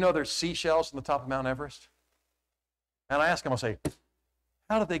 Do you know there's seashells on the top of Mount Everest? And I ask them, I'll say,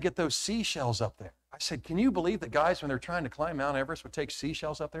 how did they get those seashells up there? I said, can you believe that guys, when they're trying to climb Mount Everest, would take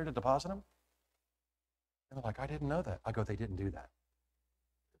seashells up there to deposit them? And they're like, I didn't know that. I go, they didn't do that.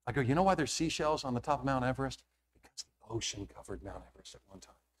 I go, you know why there's seashells on the top of Mount Everest? Because the ocean covered Mount Everest at one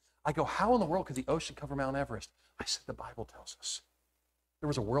time. I go, how in the world could the ocean cover Mount Everest? I said, the Bible tells us. There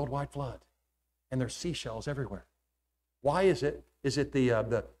was a worldwide flood, and there's seashells everywhere. Why is it? Is it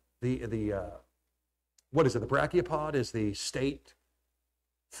what is it? The brachiopod is the state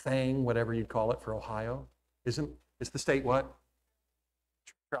thing, whatever you'd call it for Ohio. It's the state what?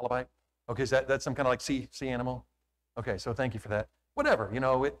 Trilobite? Okay, is that some kind of like sea animal? Okay, so thank you for that. Whatever,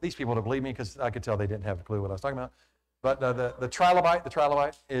 these people don't believe me because I could tell they didn't have a clue what I was talking about. But the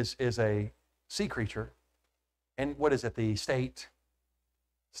trilobite is a sea creature. And what is it? The state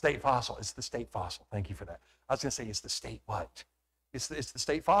fossil. It's the state fossil. Thank you for that. I was going to say, it's the state what? It's the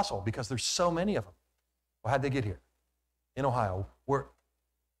state fossil because there's so many of them. Well, how'd they get here? In Ohio. We're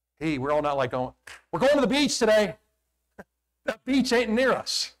all not like going, we're going to the beach today. That beach ain't near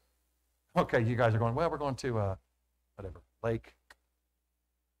us. Okay, you guys are going, well, we're going to whatever, Lake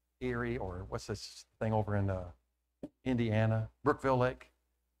Erie, or what's this thing over in Indiana, Brookville Lake.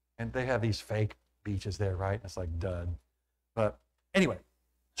 And they have these fake beaches there, right? It's like dud. But anyway,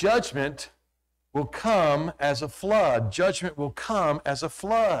 judgment will come as a flood. Judgment will come as a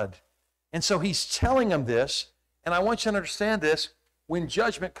flood. And so he's telling them this, and I want you to understand this. When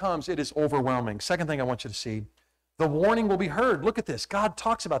judgment comes, it is overwhelming. Second thing I want you to see, the warning will be heard. Look at this. God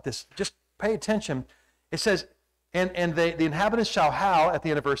talks about this. Just pay attention. It says, and the inhabitants shall howl, at the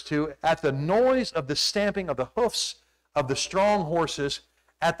end of verse 2, at the noise of the stamping of the hoofs of the strong horses,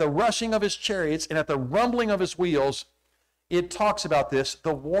 at the rushing of his chariots, and at the rumbling of his wheels. It talks about this.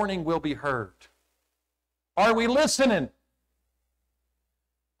 The warning will be heard. Are we listening?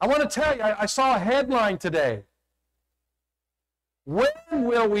 I want to tell you, I saw a headline today. When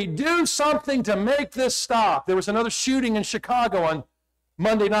will we do something to make this stop? There was another shooting in Chicago on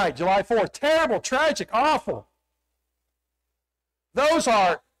Monday night, July 4th. Terrible, tragic, awful. Those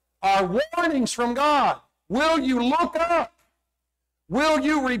are warnings from God. Will you look up? Will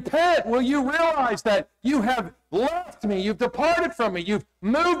you repent? Will you realize that you have left me? You've departed from me. You've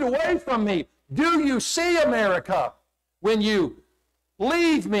moved away from me. Do you see, America? When you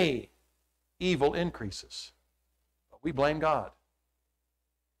leave me, evil increases. But we blame God.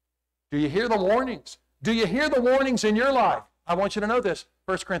 Do you hear the warnings? Do you hear the warnings in your life? I want you to know this.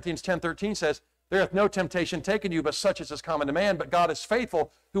 1 Corinthians 10:13 says, there hath no temptation taken you, but such as is common to man. But God is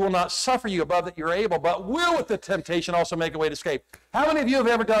faithful, who will not suffer you above that you're able, but will with the temptation also make a way to escape. How many of you have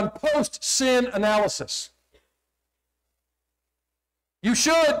ever done post-sin analysis? You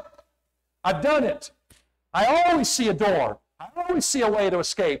should. I've done it. I always see a door. I always see a way to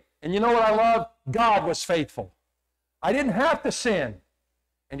escape. And you know what I love? God was faithful. I didn't have to sin.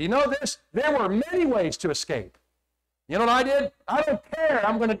 And you know this? There were many ways to escape. You know what I did? I don't care.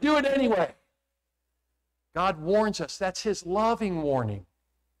 I'm going to do it anyway. God warns us. That's his loving warning.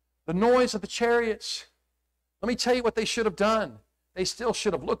 The noise of the chariots. Let me tell you what they should have done. They still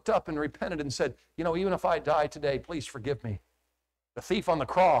should have looked up and repented and said, even if I die today, please forgive me. The thief on the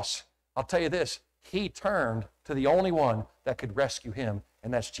cross, I'll tell you this, he turned to the only one that could rescue him,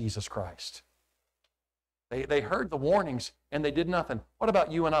 and that's Jesus Christ. They heard the warnings, and they did nothing. What about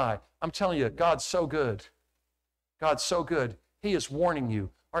you and I? I'm telling you, God's so good. God's so good. He is warning you.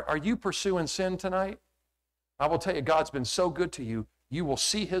 Are you pursuing sin tonight? I will tell you, God's been so good to you, you will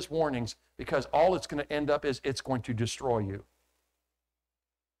see his warnings, because all it's going to end up is it's going to destroy you.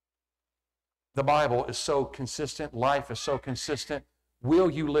 The Bible is so consistent. Life is so consistent.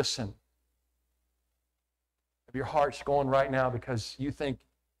 Will you listen? If your heart's going right now because you think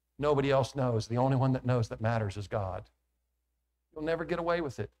nobody else knows, the only one that knows that matters is God, you'll never get away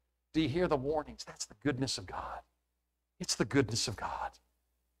with it. Do you hear the warnings? That's the goodness of God. It's the goodness of God.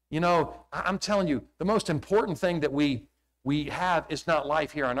 I'm telling you, the most important thing that we have is not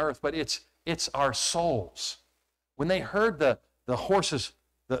life here on earth, but it's our souls. When they heard the horses,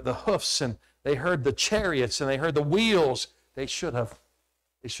 the hoofs and they heard the chariots and they heard the wheels, they should have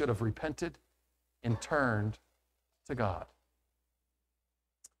repented and turned to God.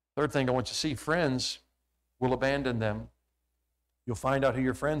 Third thing I want you to see, friends will abandon them. You'll find out who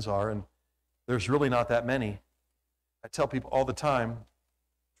your friends are, and there's really not that many. I tell people all the time,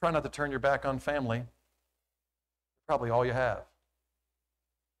 try not to turn your back on family. Probably all you have.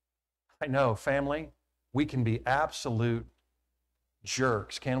 I know, family, we can be absolute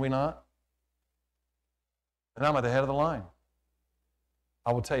jerks, can we not? And I'm at the head of the line.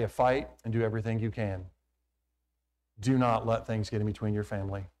 I will tell you, fight and do everything you can. Do not let things get in between your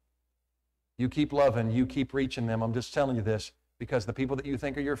family. You keep loving, you keep reaching them. I'm just telling you this because the people that you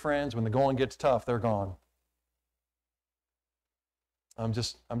think are your friends, when the going gets tough, they're gone. I'm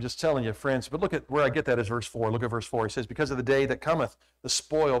just telling you, friends. But look at where I get that is verse 4. Look at verse 4. He says, because of the day that cometh to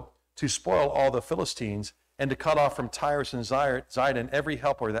spoil all the Philistines, and to cut off from Tyrus and Zidon every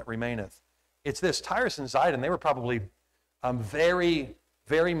helper that remaineth. It's this, Tyrus and Zidon, they were probably very,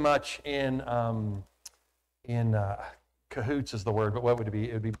 very much in cahoots is the word, but what would it be?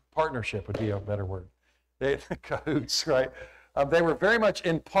 It would be partnership would be a better word. Cahoots, right? They were very much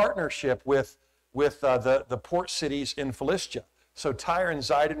in partnership with the port cities in Philistia. So Tyre and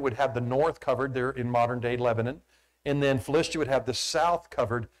Zidon would have the north covered there in modern-day Lebanon, and then Philistia would have the south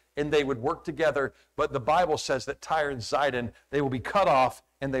covered, and they would work together. But the Bible says that Tyre and Zidon, they will be cut off,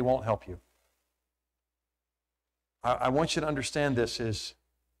 and they won't help you. I want you to understand this is,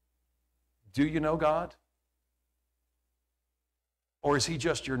 do you know God? Or is he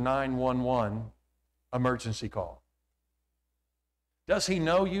just your 911 emergency call? Does he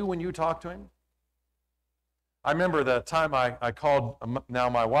know you when you talk to him? I remember the time I called now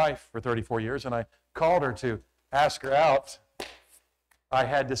my wife for 34 years, and I called her to ask her out. I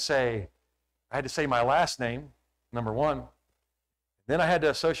had to say my last name, number one. Then I had to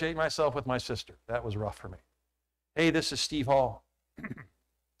associate myself with my sister. That was rough for me. Hey, this is Steve Hall,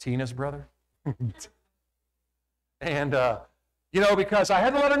 Tina's brother. And, because I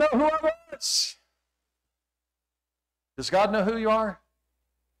had to let her know who I was. Does God know who you are?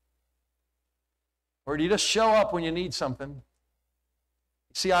 Or do you just show up when you need something?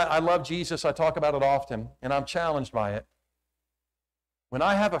 See, I love Jesus. I talk about it often, and I'm challenged by it. When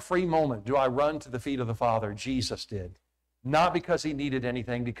I have a free moment, do I run to the feet of the Father? Jesus did. Not because he needed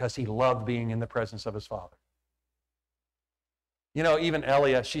anything, because he loved being in the presence of his Father. Even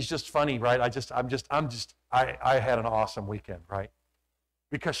Elia, she's just funny, right? I had an awesome weekend, right?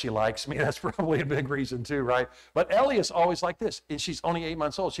 Because she likes me. That's probably a big reason too, right? But Elia's always like this, and she's only 8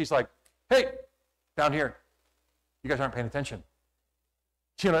 months old. She's like, hey, down here, you guys aren't paying attention.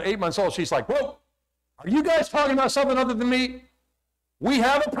 8 months old, she's like, whoa, are you guys talking about something other than me? We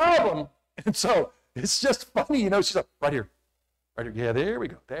have a problem. And so it's just funny, she's like, right here. Yeah, there we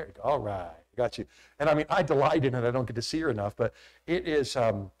go. There you go. All right, got you. And I delight in it. I don't get to see her enough, but it is,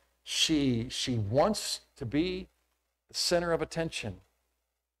 she wants to be the center of attention.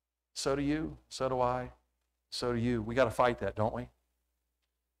 So do you, so do I, so do you. We got to fight that, don't we?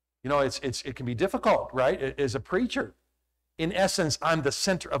 It can be difficult, right? As a preacher, in essence, I'm the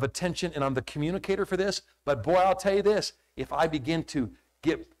center of attention and I'm the communicator for this. But boy, I'll tell you this, if I begin to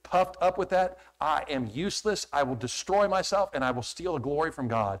get puffed up with that, I am useless. I will destroy myself and I will steal the glory from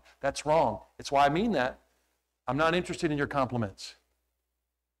God. That's wrong. It's why I mean that. I'm not interested in your compliments.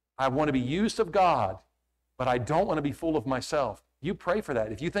 I want to be used of God, but I don't want to be full of myself. You pray for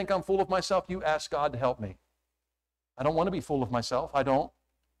that. If you think I'm full of myself, you ask God to help me. I don't want to be full of myself. I don't.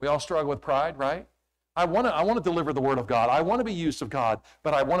 We all struggle with pride, right? I want to deliver the word of God. I want to be used of God,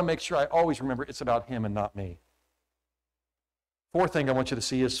 but I want to make sure I always remember it's about him and not me. Fourth thing I want you to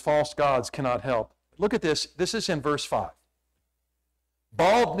see is false gods cannot help. Look at this. This is in verse 5.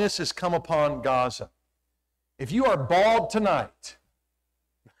 Baldness has come upon Gaza. If you are bald tonight,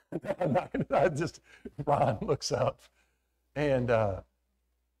 Ron looks up. And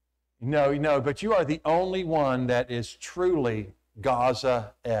no, but you are the only one that is truly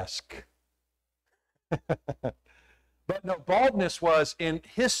Gaza-esque. But no, baldness was in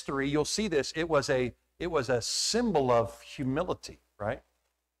history, you'll see this, it was a symbol of humility, right?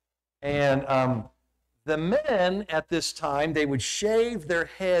 And the men at this time, they would shave their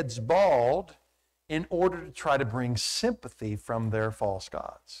heads bald in order to try to bring sympathy from their false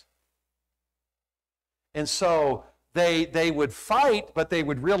gods. And so they would fight, but they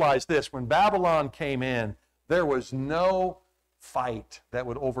would realize this. When Babylon came in, there was no fight that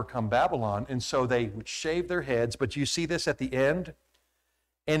would overcome Babylon. And so they would shave their heads. But you see this at the end?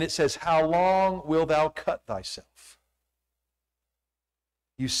 And it says, how long wilt thou cut thyself?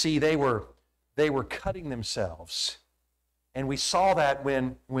 You see, they were cutting themselves. And we saw that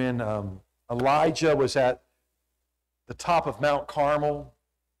when Elijah was at the top of Mount Carmel,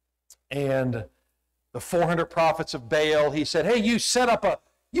 and the 400 prophets of Baal, he said, hey, you set up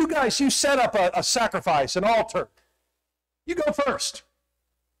a sacrifice, an altar. You go first.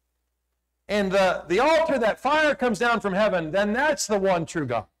 And the altar, that fire comes down from heaven, then that's the one true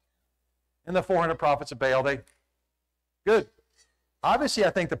God. And the 400 prophets of Baal, good. Obviously, I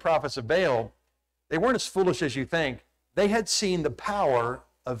think the prophets of Baal, they weren't as foolish as you think. They had seen the power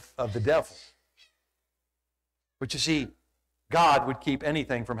of the devil. But you see, God would keep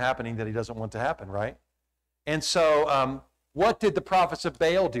anything from happening that he doesn't want to happen, right? And so what did the prophets of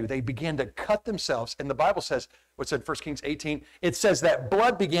Baal do? They began to cut themselves. And the Bible says, what's in 1 Kings 18? It says that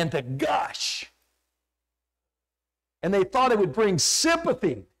blood began to gush. And they thought it would bring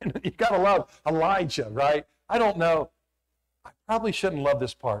sympathy. And you got to love Elijah, right? I don't know. I probably shouldn't love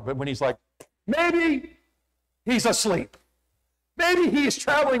this part, but when he's like, maybe he's asleep. Maybe he's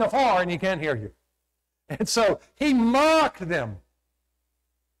traveling afar and he can't hear you. And so he mocked them.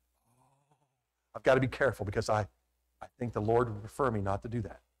 I've got to be careful because I think the Lord would prefer me not to do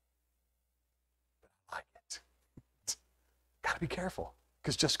that. But I like it. Got to be careful.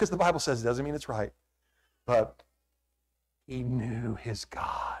 Because just because the Bible says it doesn't mean it's right. But he knew his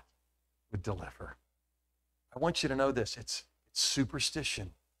God would deliver. I want you to know this. It's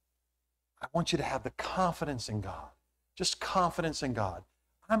superstition. I want you to have the confidence in God. Just confidence in God.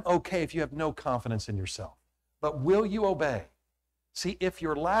 I'm okay if you have no confidence in yourself. But will you obey? See, if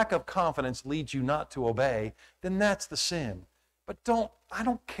your lack of confidence leads you not to obey, then that's the sin. But I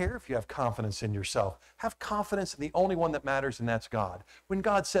don't care if you have confidence in yourself. Have confidence in the only one that matters, and that's God. When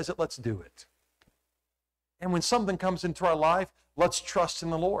God says it, let's do it. And when something comes into our life, let's trust in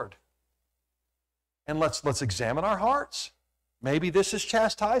the Lord. And let's examine our hearts. Maybe this is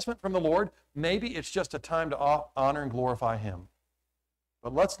chastisement from the Lord. Maybe it's just a time to honor and glorify him.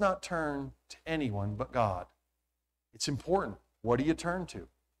 But let's not turn to anyone but God. It's important. What do you turn to?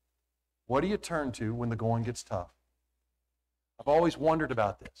 What do you turn to when the going gets tough? I've always wondered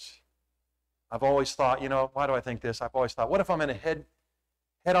about this. I've always thought, why do I think this? I've always thought, what if I'm in a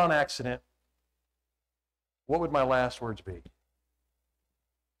head-on accident? What would my last words be?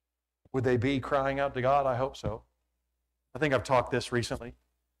 Would they be crying out to God? I hope so. I think I've talked this recently,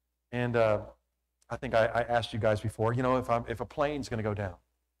 and I think I asked you guys before, if a plane's going to go down.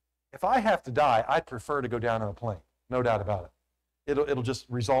 If I have to die, I'd prefer to go down in a plane, no doubt about it. It'll just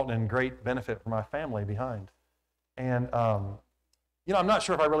result in great benefit for my family behind. And, I'm not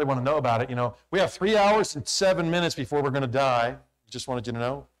sure if I really want to know about it. We have 3 hours and 7 minutes before we're going to die. Just wanted you to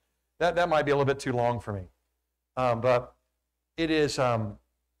know. That might be a little bit too long for me. But it is,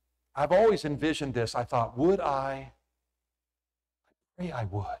 I've always envisioned this. I thought, I pray I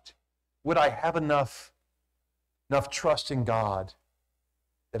would. Would I have enough trust in God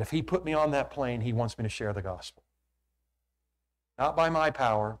that if he put me on that plane, he wants me to share the gospel? Not by my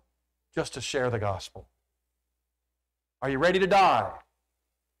power, just to share the gospel. Are you ready to die?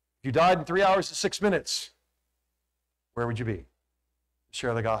 If you died in 3 hours and 6 minutes, where would you be?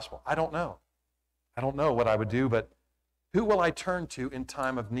 Share the gospel. I don't know. I don't know what I would do, but who will I turn to in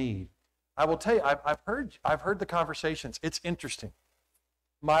time of need? I will tell you, I've heard the conversations. It's interesting.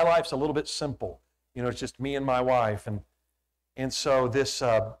 My life's a little bit simple. It's just me and my wife, and so this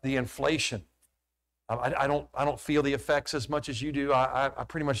the inflation. I don't feel the effects as much as you do. I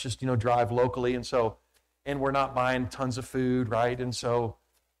pretty much just drive locally, and we're not buying tons of food, right? And so,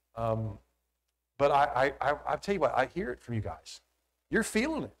 but I tell you what, I hear it from you guys. You're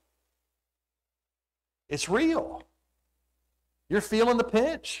feeling it. It's real. You're feeling the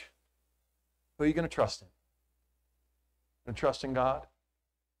pinch. Who are you going to trust in? Going to trust in God?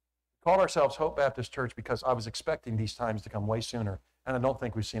 We called ourselves Hope Baptist Church because I was expecting these times to come way sooner, and I don't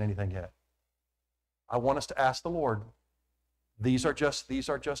think we've seen anything yet. I want us to ask the Lord. These are just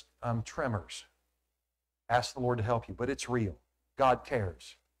tremors. Ask the Lord to help you, but it's real. God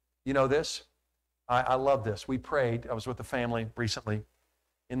cares. You know this? I love this. We prayed. I was with a family recently,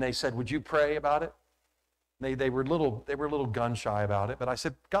 and they said, "Would you pray about it?" They were a little gun shy about it, but I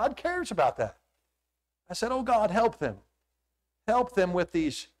said, God cares about that. I said, oh God, help them. Help them with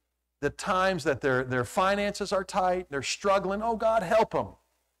the times that their finances are tight, they're struggling. Oh God, help them.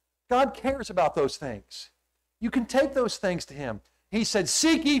 God cares about those things. You can take those things to him. He said,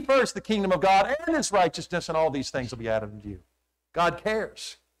 seek ye first the kingdom of God and his righteousness, and all these things will be added unto you. God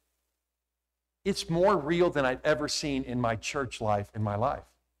cares. It's more real than I'd ever seen in my church life, in my life.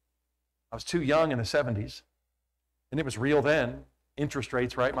 I was too young in the 70s. And it was real then. Interest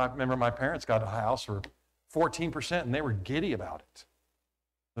rates, right? I remember my parents got a house for 14%, and they were giddy about it.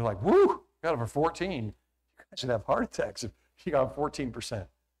 They're like, woo, got it for 14. You guys should have heart attacks if you got 14%.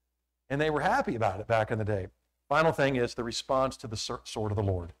 And they were happy about it back in the day. Final thing is the response to the sword of the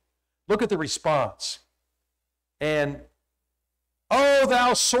Lord. Look at the response. And, oh,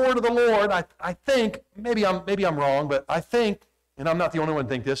 thou sword of the Lord, I think, maybe I'm wrong, but I think, and I'm not the only one to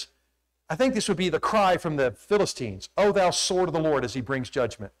think this, I think this would be the cry from the Philistines. Oh, thou sword of the Lord, as he brings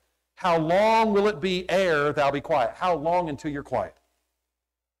judgment. How long will it be ere thou be quiet? How long until you're quiet?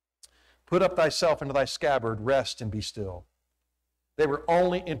 Put up thyself into thy scabbard, rest and be still. They were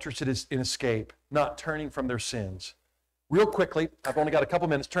only interested in escape, not turning from their sins. Real quickly, I've only got a couple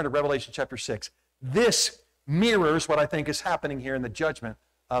minutes, turn to Revelation chapter 6. This mirrors what I think is happening here in the judgment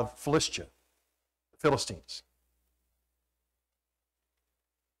of Philistia, the Philistines.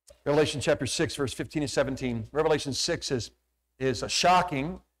 Revelation chapter 6, verse 15 and 17. Revelation 6 is a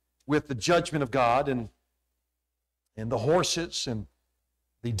shocking with the judgment of God and the horses and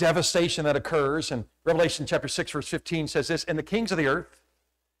the devastation that occurs. And Revelation chapter 6, verse 15 says this, and the kings of the earth,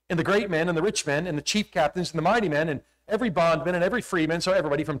 and the great men, and the rich men, and the chief captains, and the mighty men, and every bondman, and every freeman, so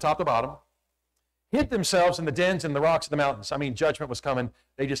everybody from top to bottom, hid themselves in the dens and the rocks of the mountains. I mean, judgment was coming.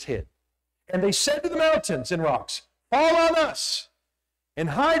 They just hid. And they said to the mountains and rocks, fall on us,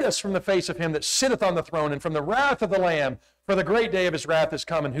 and hide us from the face of him that sitteth on the throne, and from the wrath of the Lamb, for the great day of his wrath is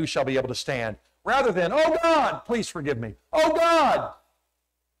come, and who shall be able to stand? Rather than, oh God, please forgive me. Oh God,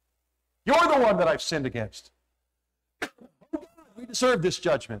 you're the one that I've sinned against. Oh God, we deserve this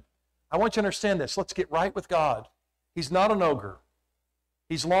judgment. I want you to understand this. Let's get right with God. He's not an ogre.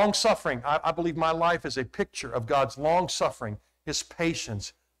 He's long-suffering. I believe my life is a picture of God's long-suffering, his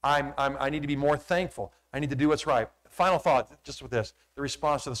patience. I need to be more thankful. I need to do what's right. Final thought, just with this, the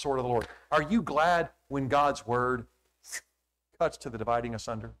response to the sword of the Lord. Are you glad when God's word cuts to the dividing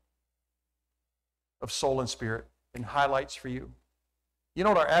asunder of soul and spirit and highlights for you? You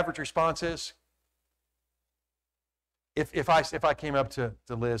know what our average response is? If I came up to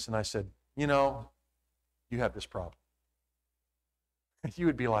Liz and I said, you know, you have this problem. You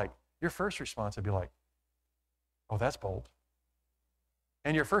would be like, your first response would be like, oh, that's bold.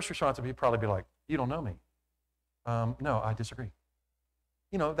 And your first response would probably be like, you don't know me. No, I disagree.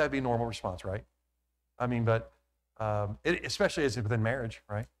 You know, that'd be a normal response, right? I mean, but especially as within marriage,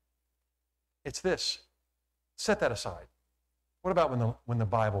 right? It's this. Set that aside. What about when the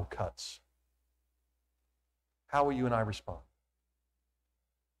Bible cuts? How will you and I respond?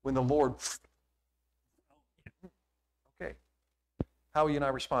 When the Lord, okay, how will you and I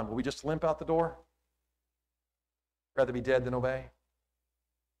respond? Will we just limp out the door? Rather be dead than obey?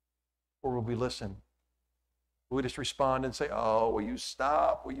 Or will we listen? Will we just respond and say, oh, will you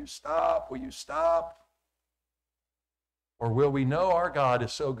stop? Will you stop? Will you stop? Or will we know our God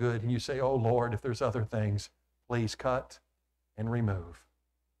is so good and you say, oh, Lord, if there's other things, please cut and remove.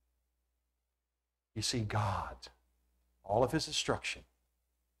 You see, God, all of his instruction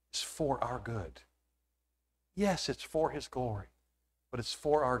is for our good. Yes, it's for his glory, but it's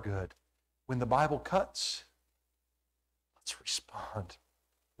for our good. When the Bible cuts, let's respond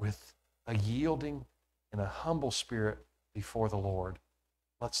with a yielding and a humble spirit before the Lord.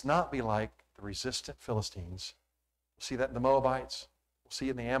 Let's not be like the resistant Philistines. We'll see that in the Moabites. We'll see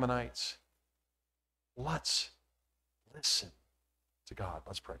it in the Ammonites. Let's listen to God.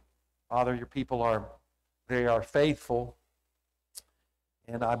 Let's pray. Father, your people are faithful.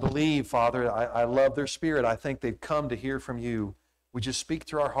 And I believe, Father, I love their spirit. I think they've come to hear from you. Would you speak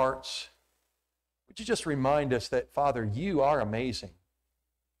through our hearts? Would you just remind us that, Father, you are amazing.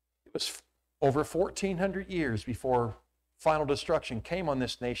 It was over 1,400 years before final destruction came on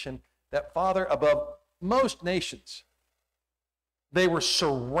this nation that, Father, above most nations, they were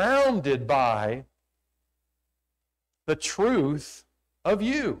surrounded by the truth of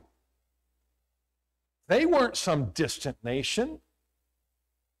you. They weren't some distant nation.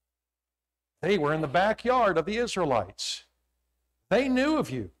 They were in the backyard of the Israelites. They knew of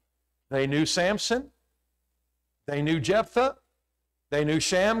you. They knew Samson. They knew Jephthah. They knew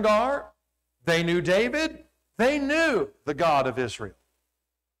Shamgar. They knew David. They knew the God of Israel.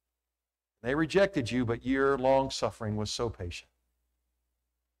 They rejected you, but your long-suffering was so patient.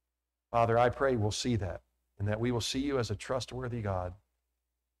 Father, I pray we'll see that, and that we will see you as a trustworthy God.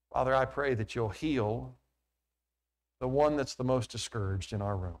 Father, I pray that you'll heal the one that's the most discouraged in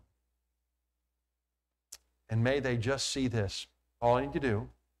our room. And may they just see this. All I need to do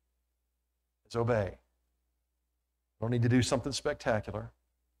is obey. I don't need to do something spectacular.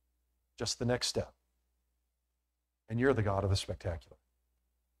 Just the next step. And you're the God of the spectacular.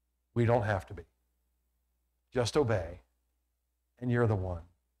 We don't have to be. Just obey. And you're the one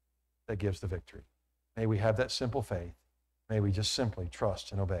that gives the victory. May we have that simple faith. May we just simply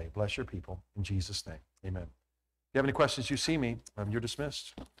trust and obey. Bless your people. In Jesus' name, amen. If you have any questions, you see me. You're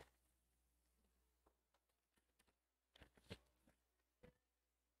dismissed.